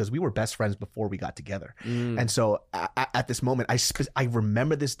and a half because we were best friends before we got together. And so at this moment, I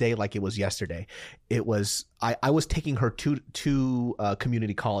remember this day like it was yesterday. It was I was taking her to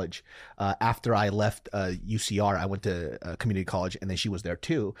community college after I left UCR. I went to community college, and then she was there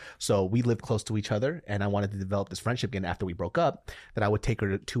too. So we lived close to each other, and I wanted to develop this friendship again after we broke up. That I would take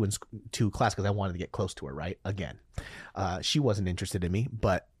her to class because I wanted to get close to her. Right again, she wasn't interested in me,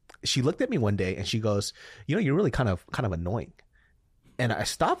 but she looked at me one day and she goes, "You're really kind of annoying." And I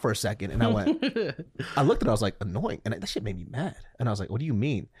stopped for a second and I went, I looked at her, I was like, annoying, and that shit made me mad. And I was like, what do you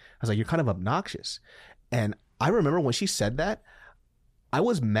mean? I was like, you're kind of obnoxious. And I remember when she said that, I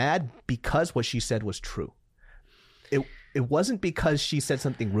was mad because what she said was true. It wasn't because she said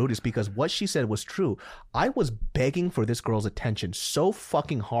something rude. It's because what she said was true. I was begging for this girl's attention so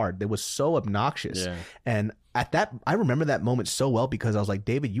fucking hard. That was so obnoxious. Yeah. And at that, I remember that moment so well because I was like,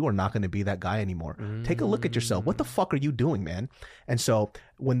 David, you are not going to be that guy anymore. Take a look at yourself. What the fuck are you doing, man? And so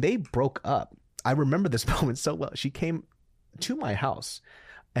when they broke up, I remember this moment so well. She came to my house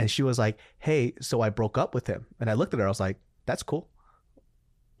and she was like, hey, so I broke up with him. And I looked at her. I was like, that's cool.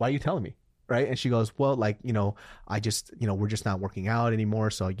 Why are you telling me? Right. And she goes, well, like, I just, we're just not working out anymore.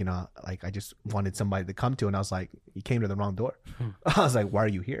 So, like, I just wanted somebody to come to. And I was like, you came to the wrong door. I was like, why are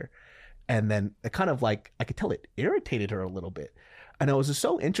you here? And then it kind of like, I could tell it irritated her a little bit. And it was just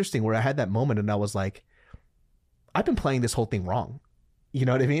so interesting where I had that moment and I was like, I've been playing this whole thing wrong. You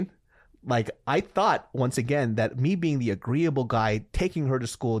know what I mean? Like, I thought once again that me being the agreeable guy, taking her to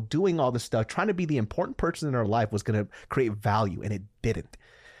school, doing all this stuff, trying to be the important person in her life was going to create value, and it didn't.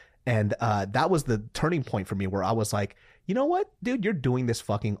 And that was the turning point for me where I was like, you know what, dude, you're doing this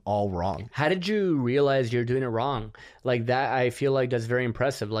fucking all wrong. How did you realize you're doing it wrong? Like that, I feel like that's very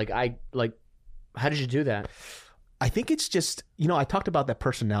impressive. How did you do that? I think it's just, I talked about that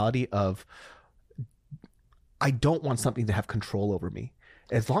personality of I don't want something to have control over me.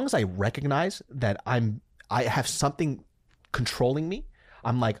 As long as I recognize that I have something controlling me,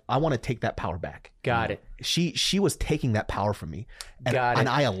 I'm like, I want to take that power back. Got it. She was taking that power from me, and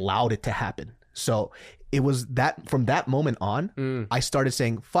I allowed it to happen. So it was that from that moment on, I started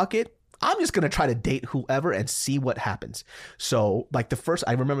saying, fuck it. I'm just going to try to date whoever and see what happens. So like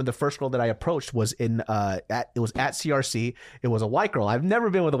I remember the first girl that I approached was it was at CRC. It was a white girl. I've never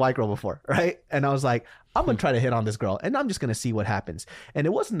been with a white girl before. Right. And I was like, I'm going to try to hit on this girl and I'm just going to see what happens. And it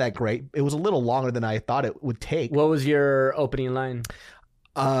wasn't that great. It was a little longer than I thought it would take. What was your opening line?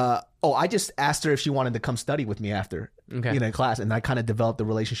 I just asked her if she wanted to come study with me after class, and I kind of developed the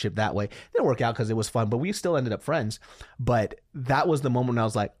relationship that way. It didn't work out because it was fun, but we still ended up friends. But that was the moment when I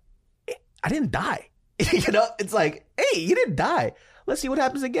was like, I didn't die. It's like, hey, you didn't die. Let's see what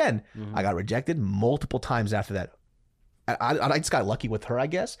happens again. I got rejected multiple times after that. I just got lucky with her, I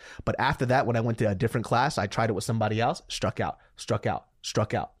guess. But after that, when I went to a different class, I tried it with somebody else, struck out.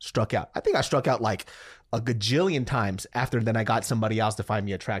 I think I struck out like a gajillion times after then I got somebody else to find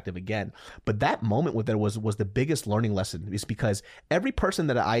me attractive again. But that moment with her was the biggest learning lesson. It's because every person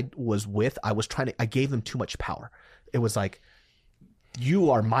that I was with, I gave them too much power. It was like,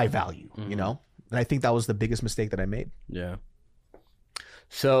 you are my value, And I think that was the biggest mistake that I made. Yeah.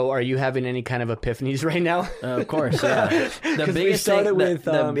 So, are you having any kind of epiphanies right now? Of course, yeah. The 'Cause we biggest started thing, with,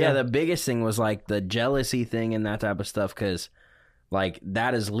 the biggest thing was like the jealousy thing and that type of stuff, because like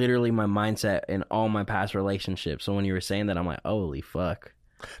that is literally my mindset in all my past relationships. So when you were saying that, I'm like, holy fuck.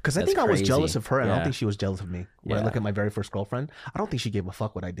 Because I That's think I was crazy. jealous of her, and I don't Yeah. think she was jealous of me. When I Yeah. look at my very first girlfriend, I don't think she gave a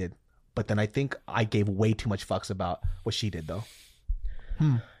fuck what I did. But then I think I gave way too much fucks about what she did, though.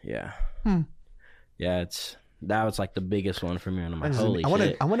 Yeah. Yeah, that was like the biggest one for me. And I'm like, I holy want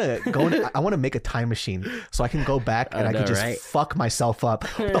shit. to. I want to go. I want to make a time machine so I can go back and I know, can just right? fuck myself up.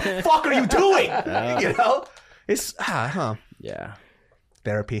 What the fuck are you doing? You know, it's Yeah.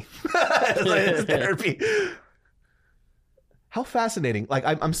 therapy. It's therapy. How fascinating! Like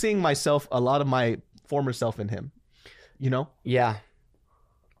I'm seeing myself, a lot of my former self in him. You know? Yeah.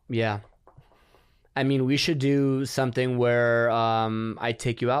 I mean, we should do something where I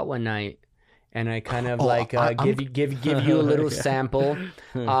take you out one night and I kind of give you a little sample,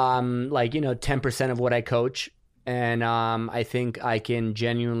 like 10% of what I coach, and I think I can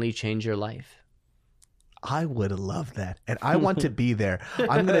genuinely change your life. I would love that, and I want to be there.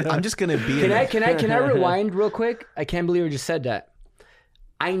 I'm just gonna be. Can I rewind real quick? I can't believe I just said that.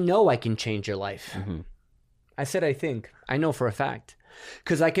 I know I can change your life. I said I think. I know for a fact.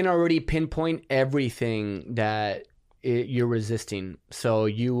 Because I can already pinpoint everything that you're resisting. So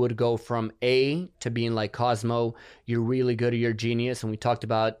you would go from A to being like, Cosmo, you're really good or you're a genius. And we talked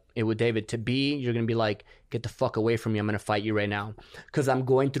about it with David. To B, you're going to be like, get the fuck away from me. I'm going to fight you right now. Because I'm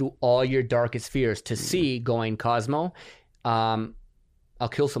going through all your darkest fears. To C, going, Cosmo, I'll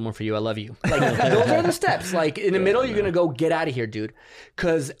kill someone for you. I love you. Like, those are the steps. Like, in the middle, you're going to go, get out of here, dude.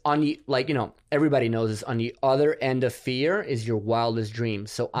 Because on the, everybody knows this. On the other end of fear is your wildest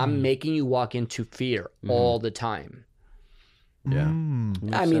dreams. So I'm making you walk into fear all the time. Yeah.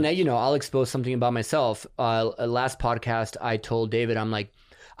 I mean, I'll expose something about myself. Last podcast, I told David, I'm like,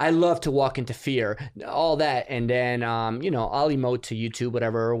 I love to walk into fear, all that. And then, I'll emote to YouTube,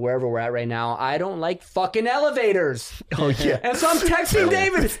 whatever, wherever we're at right now. I don't like fucking elevators. Oh, yeah. And so I'm texting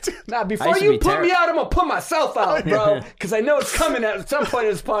David. Now, before you put me out, I'm going to put myself out, bro. Because I know it's coming at some point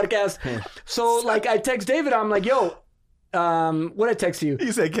in this podcast. So, I text David. I'm like, yo, what I text you?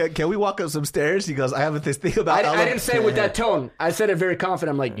 You said, can we walk up some stairs? He goes, I have this thing about... I didn't say it with that tone. I said it very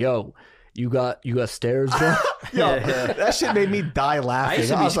confident. I'm like, yo, you got stairs, bro? Yo, that shit made me die laughing. I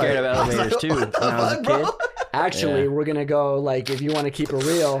used to be scared of elevators too when I was a kid. Actually, we're going to go, if you want to keep it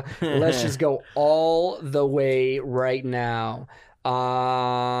real, let's just go all the way right now. Hold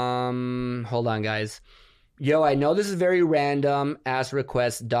on, guys. Yo, I know this is very random,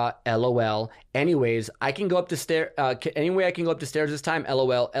 askrequest.lol. Anyways, I can go up the stair. Anyway, I can go up the stairs this time,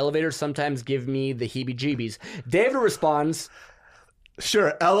 lol. Elevators sometimes give me the heebie-jeebies. David responds...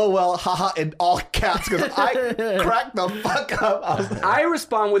 Sure, LOL, haha, in all caps, because I cracked the fuck up. I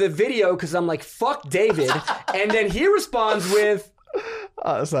respond with a video because I'm like, fuck David. And then he responds with...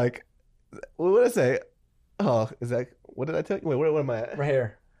 it's like, what did I say? Oh, is that... What did I tell you? Wait, what am I at? Right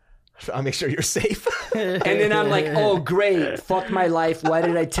here. I'll make sure you're safe. And then I'm like, oh, great. Fuck my life. Why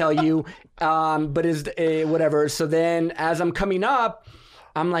did I tell you? But is whatever. So then as I'm coming up...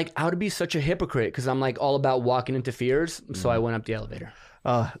 I'm like, I would be such a hypocrite because I'm like all about walking into fears. So I went up the elevator.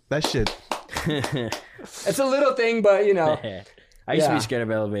 That shit. It's a little thing, but I used to be scared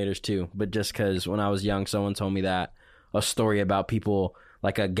of elevators too, but just because when I was young, someone told me that a story about people,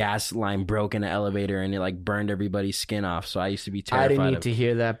 like a gas line broke in an elevator and it burned everybody's skin off. So I used to be terrified. I didn't need to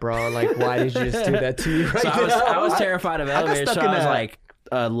hear that, bro. Like, why did you just do that to me right now? I was terrified of elevators, so I was like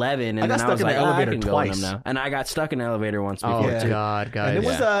 11, and then I was like, I can go in them now. And I got stuck in the elevator once before too. God, guys. And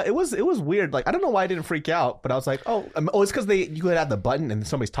it was weird. Like, I don't know why I didn't freak out, but I was like, it's because you could have the button and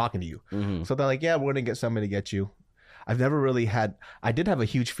somebody's talking to you. Mm-hmm. So they're like, yeah, we're gonna get somebody to get you. I've never really had. I did have a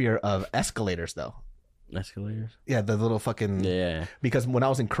huge fear of escalators though. Escalators? Yeah, the little fucking. Yeah. Because when I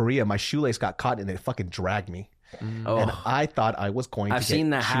was in Korea, my shoelace got caught and it fucking dragged me. Oh. And I thought I was going to I've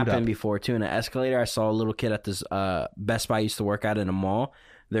seen that happen before too. In an escalator, I saw a little kid at this Best Buy I used to work at in a mall.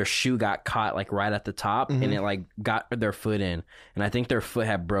 Their shoe got caught right at the top, and it got their foot in, and I think their foot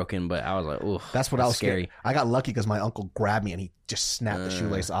had broken. But I was like, "Ooh, that's what I was scary." I got lucky because my uncle grabbed me and he just snapped the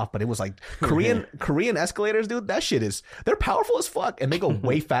shoelace off. But it was like Korean escalators, dude. That shit they're powerful as fuck, and they go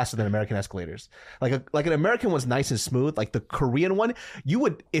way faster than American escalators. Like an American one's nice and smooth. Like the Korean one,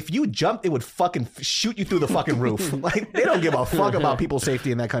 if you jumped, it would fucking shoot you through the fucking roof. Like they don't give a fuck about people's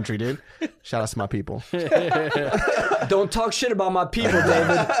safety in that country, dude. Shout out to my people. Don't talk shit about my people,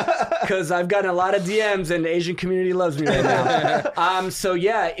 David. Because I've gotten a lot of DMs and the Asian community loves me right now. So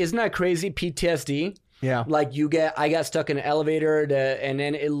yeah, isn't that crazy? PTSD. Yeah. Like I got stuck in an elevator and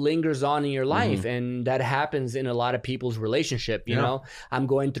then it lingers on in your life. And that happens in a lot of people's relationship. You know, I'm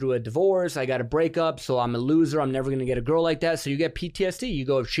going through a divorce. I got a breakup. So I'm a loser. I'm never going to get a girl like that. So you get PTSD. You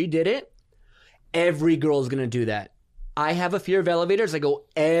go, if she did it, every girl is going to do that. I have a fear of elevators. I go,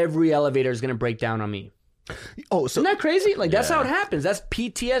 every elevator is going to break down on me. Oh, so isn't that crazy? Like that's how it happens. That's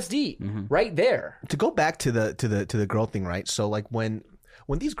PTSD right there. to go back to the girl thing, right? So like when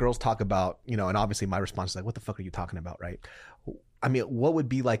these girls talk about, you know, and obviously my response is like, what the fuck are you talking about, right? I mean, what would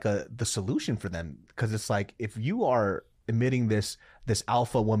be like the solution for them? Because it's like, if you are emitting this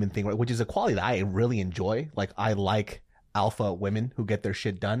alpha woman thing, right, which is a quality that I really enjoy. Like I like alpha women who get their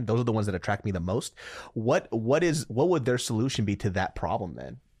shit done. Those are the ones that attract me the most. What would their solution be to that problem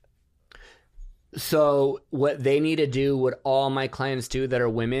then? So what they need to do, what all my clients do that are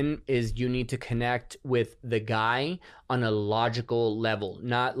women, is you need to connect with the guy on a logical level,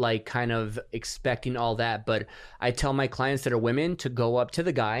 not like kind of expecting all that. But I tell my clients that are women to go up to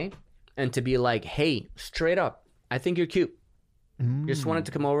the guy and to be like, hey, straight up, I think you're cute. Just wanted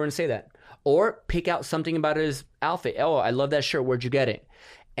to come over and say that. Or pick out something about his outfit. Oh, I love that shirt. Where'd you get it?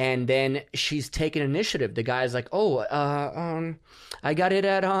 And then she's taking initiative. The guy's like, I got it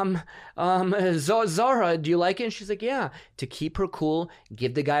at Zara. Do you like it? And she's like, yeah. To keep her cool,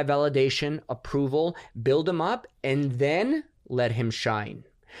 give the guy validation, approval, build him up, and then let him shine.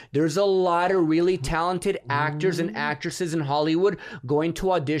 There's a lot of really talented actors and actresses in Hollywood going to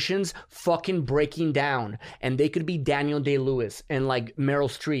auditions, fucking breaking down. And they could be Daniel Day-Lewis and like Meryl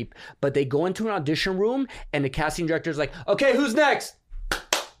Streep. But they go into an audition room and the casting director's like, okay, who's next?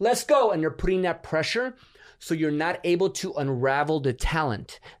 Let's go. And they're putting that pressure. So you're not able to unravel the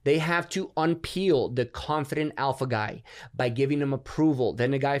talent. They have to unpeel the confident alpha guy by giving him approval.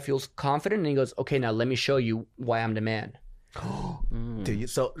 Then the guy feels confident and he goes, okay, now let me show you why I'm the man. Dude,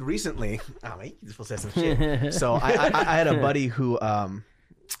 so recently, you're supposed to say some shit. So I had a buddy who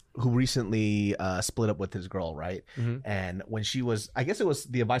recently split up with his girl, right? And when she was, I guess it was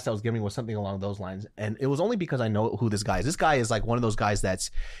the advice I was giving was something along those lines. And it was only because I know who this guy is. This guy is like one of those guys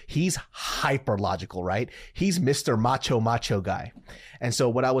he's hyper logical, right? He's Mr. Macho guy. And so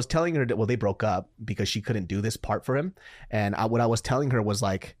what I was telling her, well, they broke up because she couldn't do this part for him. And what I was telling her was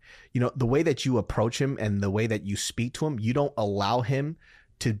like, you know, the way that you approach him and the way that you speak to him, you don't allow him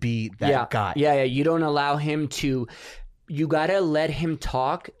to be that guy. Yeah. You don't allow him to. You gotta let him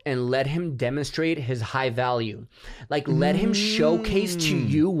talk and let him demonstrate his high value. Like let him showcase to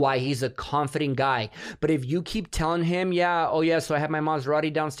you why he's a confident guy. But if you keep telling him, so I have my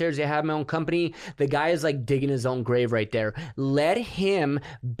Maserati downstairs, I have my own company, the guy is like digging his own grave right there. Let him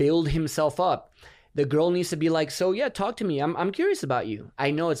build himself up. The girl needs to be like, so yeah, talk to me. I'm curious about you.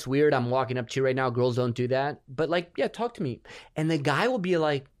 I know it's weird. I'm walking up to you right now. Girls don't do that. But like, yeah, talk to me. And the guy will be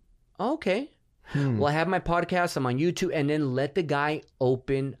like, oh, okay. Well, I have my podcast. I'm on YouTube. And then let the guy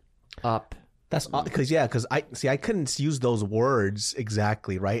open up. That's because I couldn't use those words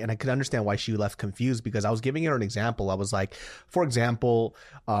exactly, right? And I could understand why she left confused because I was giving her an example. I was like, for example,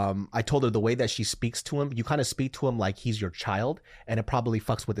 I told her the way that she speaks to him, you kind of speak to him like he's your child, and it probably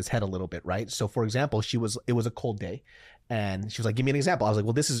fucks with his head a little bit, right? So, for example, it was a cold day, and she was like, "Give me an example." I was like,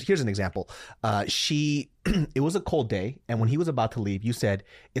 "Well, here's an example." It was a cold day, and when he was about to leave, you said,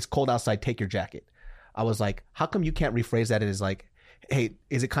 "It's cold outside. Take your jacket." I was like, "How come you can't rephrase that as like, hey,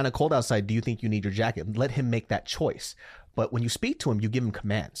 is it kind of cold outside? Do you think you need your jacket?" Let him make that choice. But when you speak to him, you give him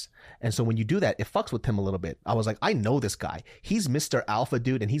commands. And so when you do that, it fucks with him a little bit. I was like, I know this guy. He's Mr. Alpha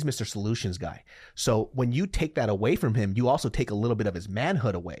dude and he's Mr. Solutions guy. So when you take that away from him, you also take a little bit of his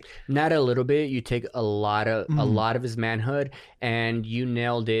manhood away. Not a little bit. You take a lot of his manhood, and you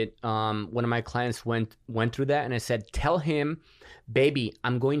nailed it. One of my clients went through that, and I said, tell him, baby,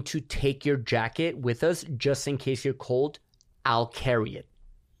 I'm going to take your jacket with us just in case you're cold. I'll carry it.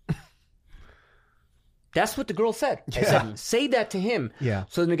 That's what the girl said. I said, say that to him. Yeah.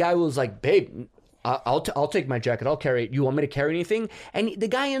 So then the guy was like, babe, I'll take my jacket. I'll carry it. You want me to carry anything? And the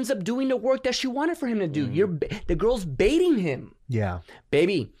guy ends up doing the work that she wanted for him to do. The girl's baiting him. Yeah.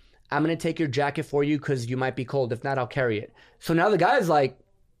 Baby, I'm going to take your jacket for you because you might be cold. If not, I'll carry it. So now the guy's like,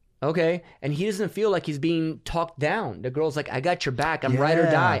 okay. And he doesn't feel like he's being talked down. The girl's like, I got your back. I'm ride or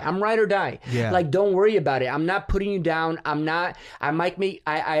die. I'm ride or die. Yeah. Like, don't worry about it. I'm not putting you down. I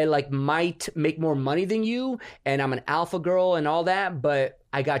might make more money than you, and I'm an alpha girl and all that, but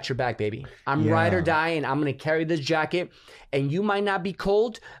I got your back, baby. I'm ride or die, and I'm going to carry this jacket, and you might not be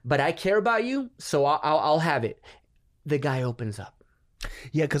cold, but I care about you, so I'll have it. The guy opens up.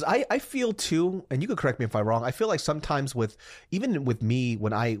 Yeah, because I feel too, and you could correct me if I'm wrong, I feel like sometimes even with me,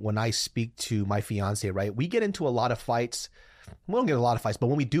 when I speak to my fiance, right, we get into a lot of fights we don't get a lot of fights, but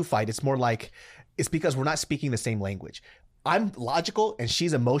when we do fight, it's more like it's because we're not speaking the same language. I'm logical and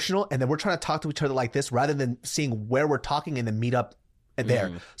she's emotional, and then we're trying to talk to each other like this rather than seeing where we're talking and then meet up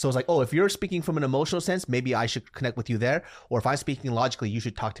there. So it's like, oh, if you're speaking from an emotional sense, maybe I should connect with you there. Or if I'm speaking logically, you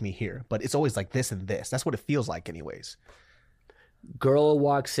should talk to me here. But it's always like this and this. That's what it feels like anyways. Girl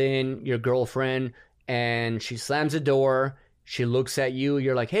walks in, your girlfriend, and she slams the door. She looks at you.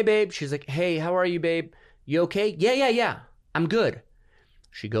 You're like, hey, babe. She's like, hey, how are you, babe? You okay? Yeah. I'm good.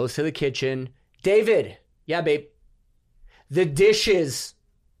 She goes to the kitchen. David. Yeah, babe. The dishes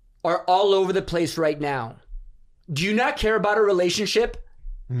are all over the place right now. Do you not care about a relationship?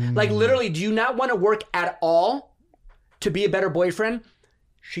 Like, literally, do you not want to work at all to be a better boyfriend?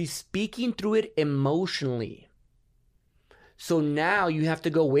 She's speaking through it emotionally. So now you have to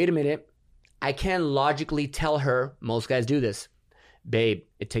go, wait a minute. I can't logically tell her, most guys do this, babe,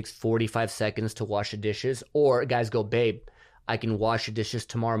 it takes 45 seconds to wash the dishes. Or guys go, babe, I can wash the dishes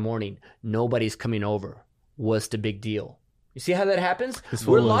tomorrow morning. Nobody's coming over. What's the big deal? You see how that happens?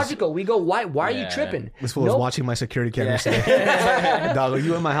 We're logical. We go, why are you tripping? This fool was watching my security camera today. Dog, were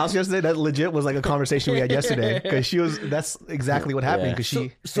you in my house yesterday? That legit was like a conversation we had yesterday. Because that's exactly what happened.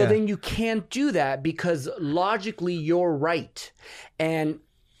 Because So then you can't do that because logically you're right. And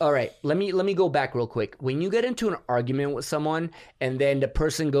all right, let me go back real quick. When you get into an argument with someone and then the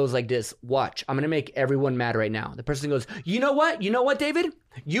person goes like this, watch, I'm going to make everyone mad right now. The person goes, you know what, David?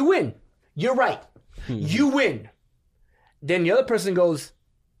 You win. You're right. You win. Then the other person goes,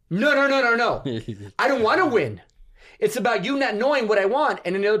 no. I don't want to win. It's about you not knowing what I want.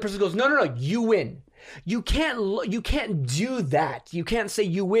 And then the other person goes, no, you win. You can't do that. You can't say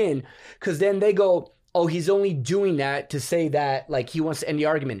you win because then they go, oh, he's only doing that to say that like he wants to end the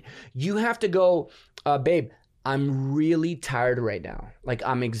argument. You have to go, babe, I'm really tired right now. Like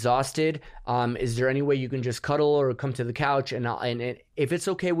I'm exhausted. Is there any way you can just cuddle or come to the couch? And if it's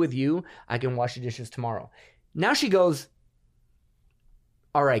okay with you, I can wash the dishes tomorrow. Now she goes,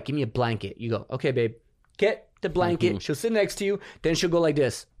 all right, give me a blanket. You go, okay, babe, get the blanket. She'll sit next to you. Then she'll go like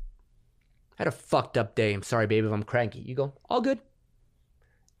this. I had a fucked up day. I'm sorry, babe, if I'm cranky. You go, all good.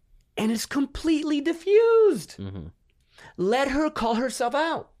 And it's completely diffused. Let her call herself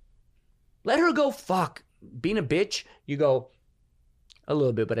out. Let her go, fuck, being a bitch. You go, a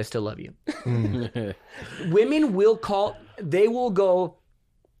little bit, but I still love you. Women will they will go,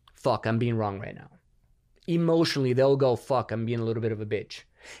 fuck, I'm being wrong right now. Emotionally, they'll go, fuck, I'm being a little bit of a bitch.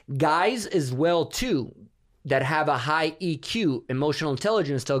 Guys as well, too, that have a high EQ, emotional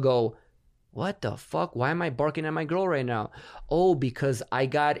intelligence, they'll go, what the fuck? Why am I barking at my girl right now? Oh, because I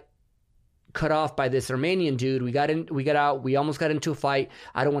got cut off by this Armenian dude. We almost got into a fight.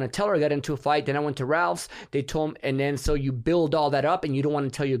 I don't want to tell her I got into a fight. Then I went to Ralph's. They told me, and then so you build all that up and you don't want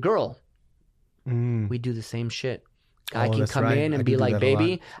to tell your girl. We do the same shit. Guy can come in and be like,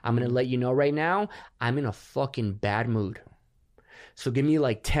 baby, I'm going to let you know right now, I'm in a fucking bad mood. So give me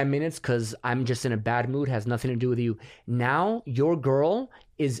like 10 minutes because I'm just in a bad mood. Has nothing to do with you. Now your girl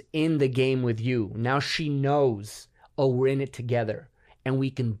is in the game with you. Now she knows, oh, we're in it together. And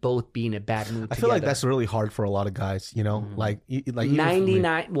we can both be in a bad mood together. I feel like that's really hard for a lot of guys, you know? Like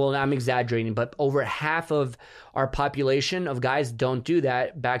 99, well, I'm exaggerating, but over half of our population of guys don't do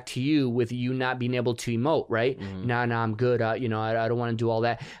that. Back to you with you not being able to emote, right? Nah, I'm good. I don't want to do all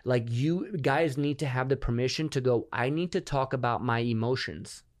that. Like you guys need to have the permission to go, I need to talk about my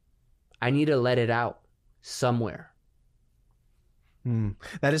emotions. I need to let it out somewhere.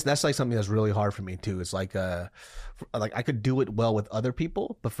 That's like something that's really hard for me too. It's like I could do it well with other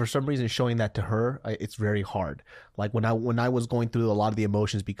people, but for some reason showing that to her, it's very hard. Like when I was going through a lot of the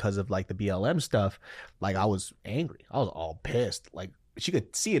emotions because of like the BLM stuff, like I was angry, I was all pissed. Like she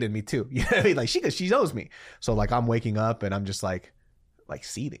could see it in me too. You know what I mean? Like she knows me. So like I'm waking up and I'm just like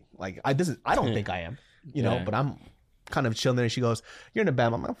seething. Like I don't think I am, you know, but I'm kind of chilling there. And she goes, "You're in a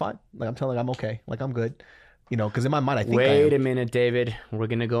bad." I'm fine. Like I'm telling her I'm okay. Like I'm good. You know, because in my mind, I think. Wait a minute, David. We're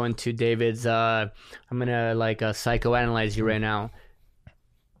gonna go into David's. I'm gonna psychoanalyze you right now.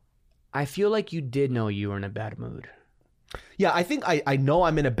 I feel like you did know you were in a bad mood. Yeah, I think I know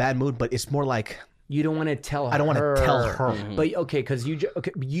I'm in a bad mood, but it's more like you don't want to tell her. I don't want to tell her. But okay, because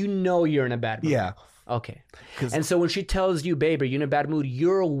you know you're in a bad mood. Yeah. Okay. And so when she tells you, babe, are you in a bad mood?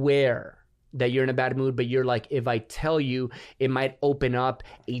 You're aware that you're in a bad mood, but you're like, if I tell you, it might open up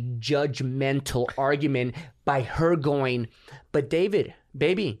a judgmental argument by her going, but David,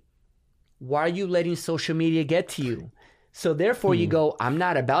 baby, why are you letting social media get to you? So therefore you go, I'm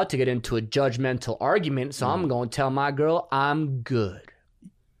not about to get into a judgmental argument, so I'm going to tell my girl I'm good.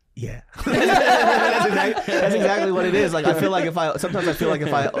 Yeah, that's exactly what it is. Like I feel like if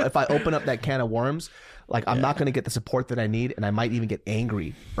I open up that can of worms, like I'm not going to get the support that I need, and I might even get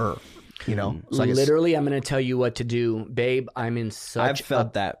angry. You know, so literally, I'm going to tell you what to do, babe. I'm in such. I've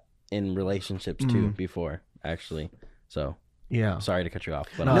felt that in relationships too before, actually. So yeah, sorry to cut you off,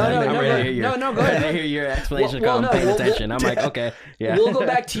 but No, go ahead. I hear your explanation. I'm paying attention. I'm like, okay, yeah. We'll go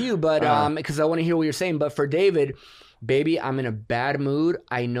back to you, but because I want to hear what you're saying. But for David. Baby, I'm in a bad mood.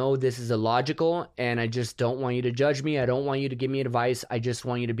 I know this is illogical, and I just don't want you to judge me. I don't want you to give me advice. I just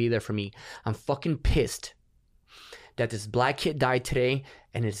want you to be there for me. I'm fucking pissed that this black kid died today,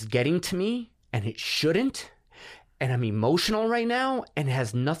 and it's getting to me, and it shouldn't. And I'm emotional right now, and it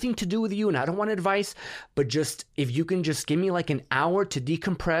has nothing to do with you, and I don't want advice, but just if you can just give me like an hour to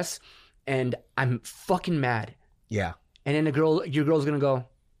decompress, and I'm fucking mad. Yeah. And then your girl's gonna go,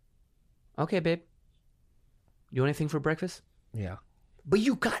 okay, babe. You want anything for breakfast? Yeah. But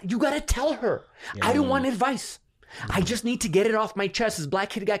you got to tell her. Yeah. I don't want advice. I just need to get it off my chest. This black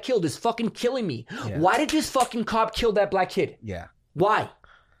kid got killed. It's fucking killing me. Yeah. Why did this fucking cop kill that black kid? Yeah. Why?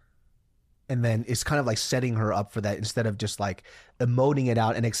 And then it's kind of like setting her up for that instead of just like emoting it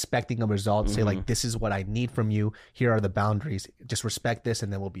out and expecting a result. Say like, this is what I need from you. Here are the boundaries. Just respect this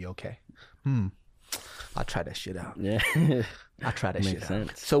and then we'll be okay. I'll try that shit out. Yeah. I'll try that shit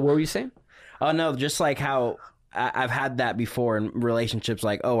out. So what were you saying? Oh, no, just like how I've had that before in relationships.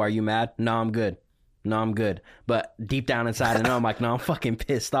 Like, oh, are you mad? No, I'm good. No, I'm good. But deep down inside, I know I'm like, no, I'm fucking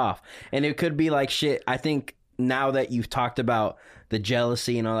pissed off. And it could be like shit. I think now that you've talked about the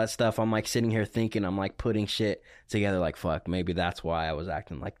jealousy and all that stuff, I'm like sitting here thinking, I'm like putting shit together like, fuck, maybe that's why I was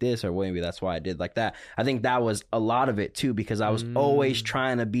acting like this, or maybe that's why I did like that. I think that was a lot of it too, because I was always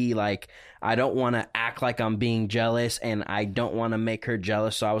trying to be like, I don't want to act like I'm being jealous and I don't want to make her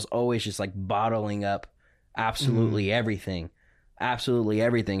jealous. So I was always just like bottling up absolutely everything. Absolutely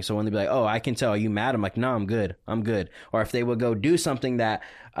everything. So when they'd be like, oh, I can tell, are you mad? I'm like, no, I'm good. I'm good. Or if they would go do something that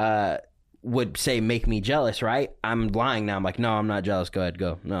would say make me jealous, right? I'm lying now. I'm like, no, I'm not jealous. Go ahead,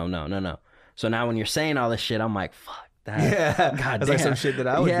 go. No. So now when you're saying all this shit, I'm like, fuck that. Yeah. God That's like some shit that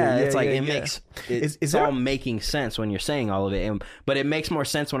I would do. Yeah, it's like it makes it's there all making sense when you're saying all of it. But it makes more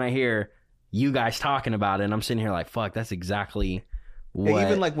sense when I hear you guys talking about it and I'm sitting here like, fuck, that's exactly what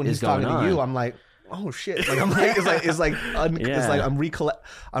even like when he's talking to you, I'm like, oh shit! Like I'm like it's like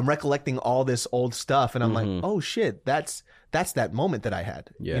I'm recollecting all this old stuff, and I'm like, oh shit, that's that moment that I had.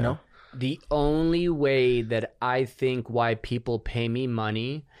 Yeah. You know, the only way that I think why people pay me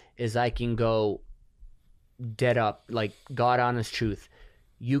money is I can go dead up, like God honest truth.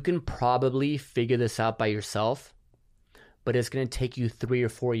 You can probably figure this out by yourself, but it's gonna take you 3 or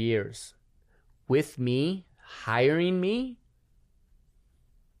 4 years. With me hiring me,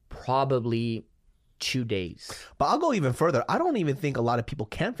 probably 2 days. But I'll go even further. I don't even think a lot of people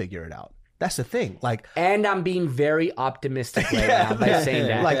can figure it out. That's the thing. Like, and I'm being very optimistic right now by saying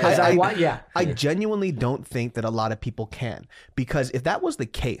that. Like, I genuinely don't think that a lot of people can, because if that was the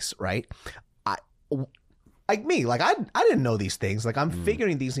case, right? Like me, like I didn't know these things. Like I'm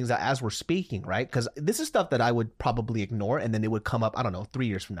figuring these things out as we're speaking, right? Because this is stuff that I would probably ignore, and then it would come up, I don't know, 3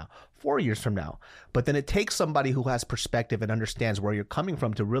 years from now, 4 years from now. But then it takes somebody who has perspective and understands where you're coming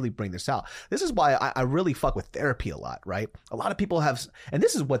from to really bring this out. This is why I really fuck with therapy a lot, right? A lot of people have, and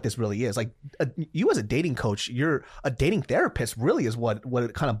this is what this really is. Like you as a dating coach, you're a dating therapist really is what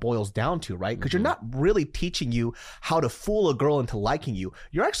it kind of boils down to, right? Because you're not really teaching you how to fool a girl into liking you.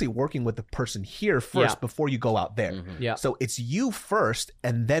 You're actually working with the person here first before you go out there. Yeah. So it's you first,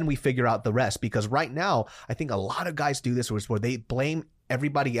 and then we figure out the rest. Because right now, I think a lot of guys do this where they blame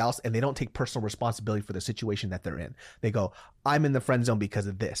everybody else and they don't take personal responsibility for the situation that they're in. They go, I'm in the friend zone because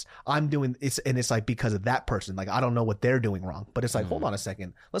of this. I'm doing it's, and it's like because of that person. Like I don't know what they're doing wrong. But it's like, hold on a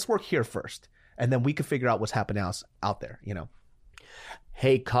second. Let's work here first. And then we can figure out what's happening out there, you know.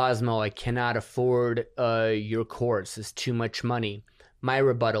 Hey Cosmo, I cannot afford your course. It's too much money. My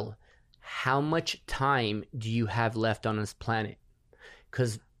rebuttal: how much time do you have left on this planet?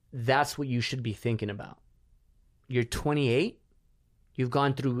 Because that's what you should be thinking about. You're 28. You've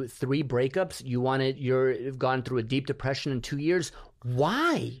gone through 3 breakups. You've gone through a deep depression in 2 years.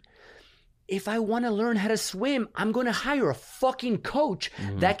 Why? If I want to learn how to swim, I'm going to hire a fucking coach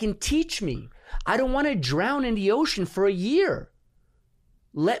that can teach me. I don't want to drown in the ocean for a year.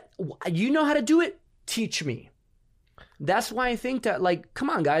 You know how to do it? Teach me. That's why I think that, like,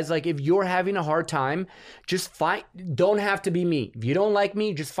 come on, guys. Like, if you're having a hard time, don't have to be me. If you don't like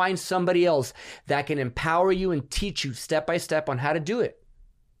me, just find somebody else that can empower you and teach you step by step on how to do it.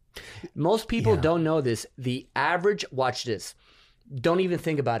 Most people don't know this. The average, watch this, don't even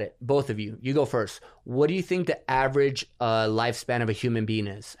think about it. Both of you. You go first. What do you think the average lifespan of a human being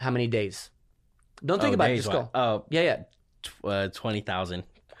is? How many days? Don't think about it. Just go. Oh, Yeah. 20,000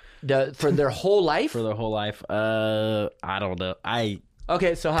 For their whole life? for their whole life. I don't know.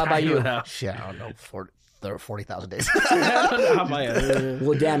 Okay, so how about you? Shit, I don't know. 40,000 days. I don't know how my,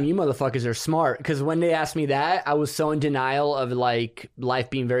 Well, damn, you motherfuckers are smart. Because when they asked me that, I was so in denial of like life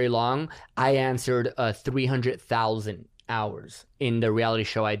being very long. I answered 300,000 hours in the reality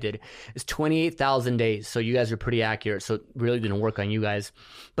show I did. It's 28,000 days. So you guys are pretty accurate. So it really didn't work on you guys.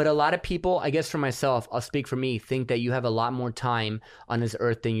 But a lot of people, I guess for myself, I'll speak for me, think that you have a lot more time on this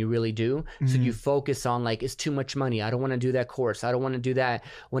earth than you really do. So you focus on like, it's too much money. I don't want to do that course. I don't want to do that.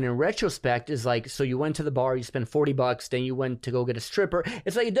 When in retrospect is like, so you went to the bar, you spent $40, then you went to go get a stripper.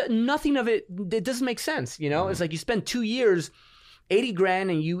 It's like nothing of it doesn't make sense. You know, it's like you spend 2 years, 80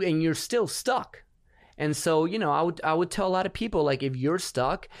 grand and you're still stuck. And so, you know, I would tell a lot of people, like, if you're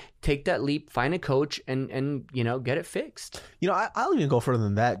stuck, take that leap, find a coach, and you know, get it fixed. You know, I'll even go further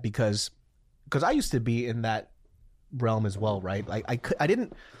than that because I used to be in that realm as well, right? Like, I'm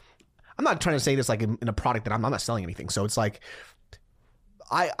not trying to say this like in a product that I'm not selling anything. So it's like,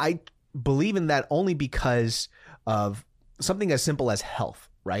 I believe in that only because of something as simple as health,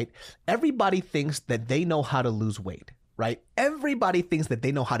 right? Everybody thinks that they know how to lose weight. Right? Everybody thinks that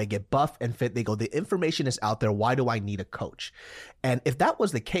they know how to get buff and fit. They go, the information is out there. Why do I need a coach? And if that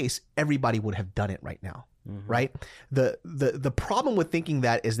was the case, everybody would have done it right now. Right? The problem with thinking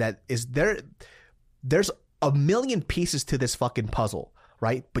that is there's a million pieces to this fucking puzzle,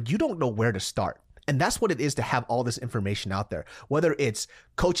 right? But you don't know where to start. And that's what it is to have all this information out there, whether it's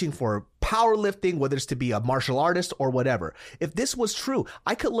coaching for powerlifting, whether it's to be a martial artist or whatever. If this was true,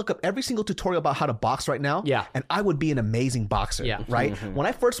 I could look up every single tutorial about how to box right now. Yeah. And I would be an amazing boxer. Yeah. Right. When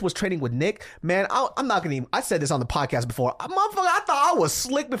I first was training with Nick, man, I'm not going to even, I said this on the podcast before. I thought I was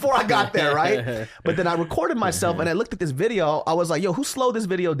slick before I got there. Right. But then I recorded myself and I looked at this video. I was like, yo, who slowed this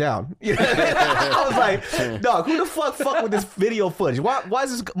video down? You know? I was like, dog, who the fuck with this video footage? Why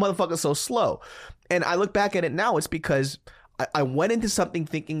is this motherfucker so slow? And I look back at it now, it's because I went into something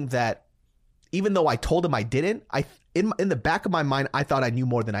thinking that even though I told him I didn't, in the back of my mind, I thought I knew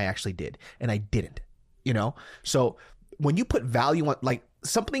more than I actually did. And I didn't, you know? So when you put value on, like,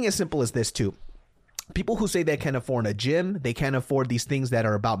 something as simple as this too, people who say they can't afford a gym, they can't afford these things that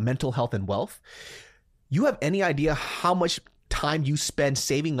are about mental health and wealth. You have any idea how much time you spend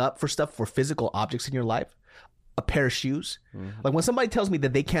saving up for stuff for physical objects in your life? A pair of shoes. Like when somebody tells me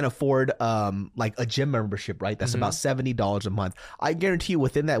that they can't afford like a gym membership, right? That's about $70 a month. I guarantee you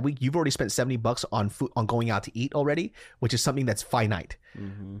within that week, you've already spent $70 on food, on going out to eat already, which is something that's finite.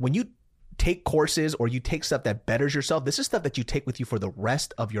 When you take courses or you take stuff that betters yourself, this is stuff that you take with you for the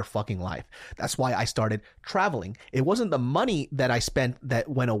rest of your fucking life. That's why I started traveling. It wasn't the money that I spent that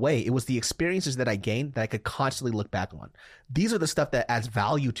went away. It was the experiences that I gained that I could constantly look back on. These are the stuff that adds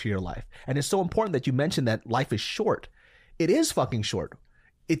value to your life. And it's so important that you mentioned that life is short. It is fucking short.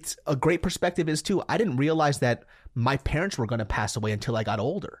 It's a great perspective is too. I didn't realize that my parents were going to pass away until I got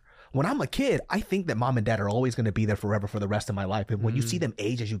older. When I'm a kid, I think that mom and dad are always going to be there forever for the rest of my life. And when you see them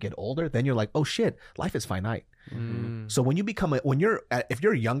age as you get older, then you're like, oh shit, life is finite. So when you become if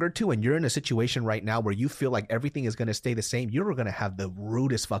you're younger too, and you're in a situation right now where you feel like everything is going to stay the same, you're going to have the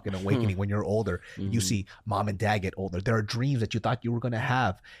rudest fucking awakening when you're older. You see mom and dad get older. There are dreams that you thought you were going to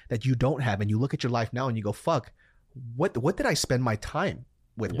have that you don't have. And you look at your life now and you go, fuck, what did I spend my time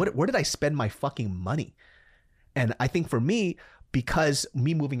with? Where did I spend my fucking money? And I think for me, because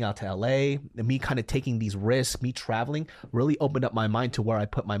me moving out to LA and me kind of taking these risks, me traveling really opened up my mind to where I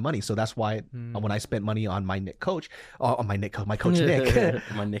put my money. So that's why when I spent money on my coach Nick,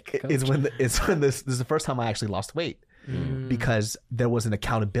 my Nick coach. This is the first time I actually lost weight because there was an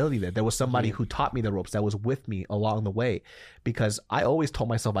accountability there. There was somebody who taught me the ropes that was with me along the way, because I always told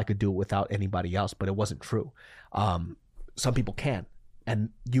myself I could do it without anybody else, but it wasn't true. Some people can,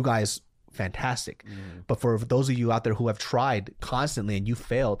 and you guys, fantastic. But for those of you out there who have tried constantly and you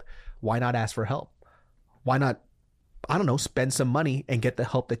failed, why not ask for help? Why not, I don't know, spend some money and get the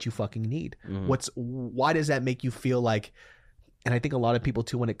help that you fucking need? Why does that make you feel like, and I think a lot of people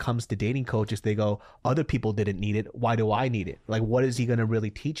too, when it comes to dating coaches, they go, other people didn't need it, why do I need it? Like, what is he going to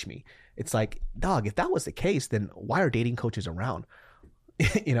really teach me? It's like, dog, if that was the case, then why are dating coaches around?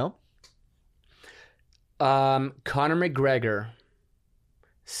 You know? Conor McGregor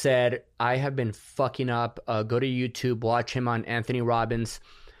said, I have been fucking up. Go to YouTube, watch him on Anthony Robbins.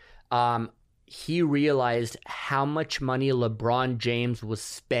 He realized how much money LeBron James was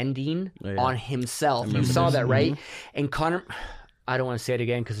spending on himself. You saw that, right? And Conor, I don't want to say it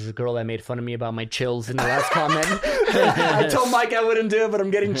again because there's a girl that made fun of me about my chills in the last comment. I told Mike I wouldn't do it, but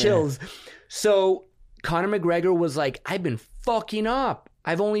I'm getting chills. So Conor McGregor was like, I've been fucking up.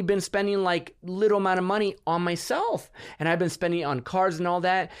 I've only been spending like little amount of money on myself. And I've been spending on cars and all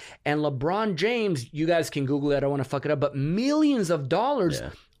that. And LeBron James, you guys can Google it. I don't want to fuck it up, but millions of dollars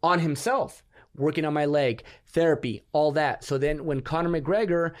on himself. Working on my leg, therapy, all that. So then when Conor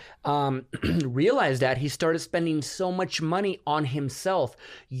McGregor realized that, he started spending so much money on himself.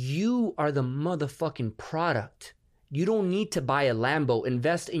 You are the motherfucking product. You don't need to buy a Lambo.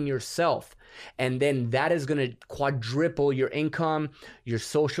 Invest in yourself. And then that is going to quadruple your income, your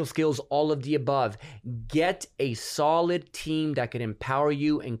social skills, all of the above. Get a solid team that can empower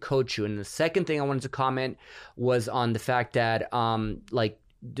you and coach you. And the second thing I wanted to comment was on the fact that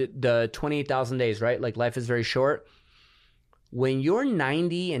the 28,000 days, right? Like life is very short. When you're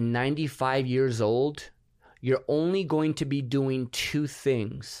 90 and 95 years old, you're only going to be doing two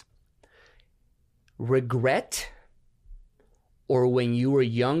things. Regret, or when you were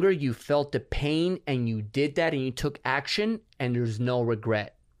younger, you felt the pain and you did that and you took action and there's no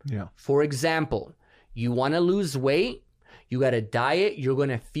regret. Yeah. For example, you want to lose weight, you got to diet, you're going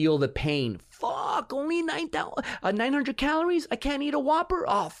to feel the pain. Fuck, only 900 calories? I can't eat a Whopper?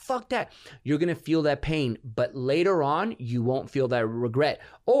 Oh, fuck that. You're going to feel that pain. But later on, you won't feel that regret.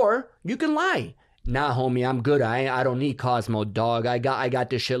 Or you can lie. Nah, homie, I'm good. I don't need Cosmo, dog. I got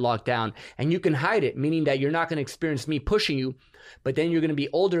this shit locked down. And you can hide it, meaning that you're not going to experience me pushing you. But then you're going to be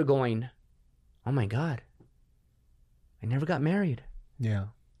older going, oh my God, I never got married. Yeah.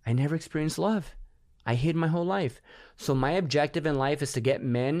 I never experienced love. I hid my whole life. So my objective in life is to get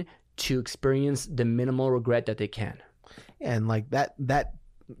men to experience the minimal regret that they can. And like that,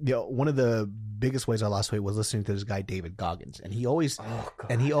 one of the biggest ways I lost weight was listening to this guy, David Goggins. And he always,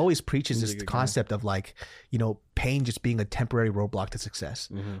 preaches this concept of like, pain just being a temporary roadblock to success,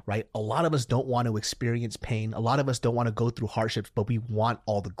 right? A lot of us don't want to experience pain. A lot of us don't want to go through hardships, but we want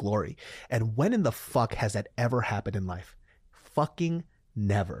all the glory. And when in the fuck has that ever happened in life? Fucking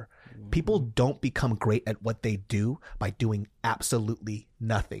never. People don't become great at what they do by doing absolutely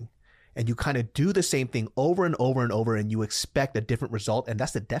nothing. And you kind of do the same thing over and over and over, and you expect a different result. And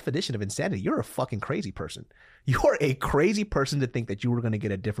that's the definition of insanity. You're a fucking crazy person. You're a crazy person to think that you were going to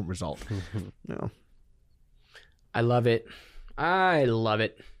get a different result. No. I love it. I love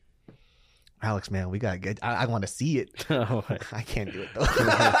it. Alex, man, we got to get, I want to see it. Oh, I can't do it though.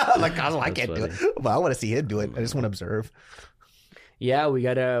 I can't do it, but I want to see him do it. I just want to observe. Yeah,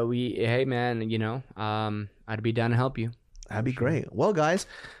 hey man, I'd be down to help you. That'd be great. Well, guys,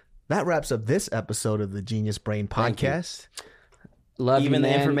 that wraps up this episode of the Genius Brain podcast. Love even you, the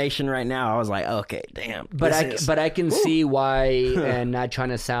man. information right now, I was like, okay, damn. But I can see why, and not trying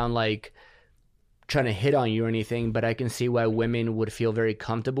to sound like trying to hit on you or anything, but I can see why women would feel very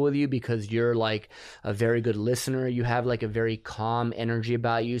comfortable with you because you're like a very good listener. You have like a very calm energy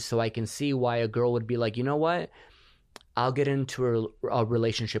about you. So I can see why a girl would be like, you know what? I'll get into a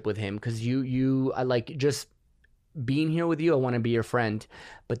relationship with him because I like just being here with you. I want to be your friend.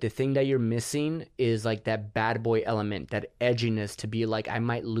 But the thing that you're missing is like that bad boy element, that edginess to be like, I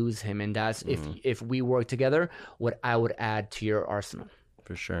might lose him. And that's if we work together, what I would add to your arsenal.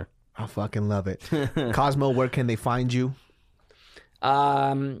 For sure. I fucking love it. Cosmo, where can they find you?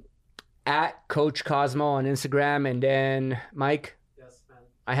 At Coach Cosmo on Instagram. And then Mike?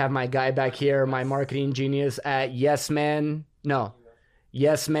 I have my guy back here, my marketing genius at Yes Man. We'll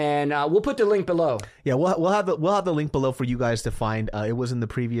put the link below. Yeah, we'll have the link below for you guys to find. It was in the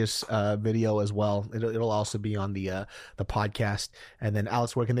previous video as well. It'll also be on the podcast. And then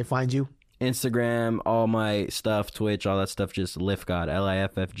Alex, where can they find you? Instagram, all my stuff, Twitch, all that stuff, just Lift God,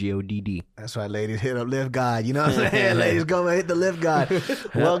 LIFFGODD. That's right, ladies. Hit up Lift God. You know what I'm saying? Ladies, go hit the Lift God.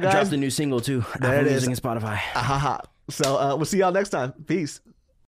 Well, guys. Dropped a new single, too. There it is. Music and Spotify. So we'll see y'all next time. Peace.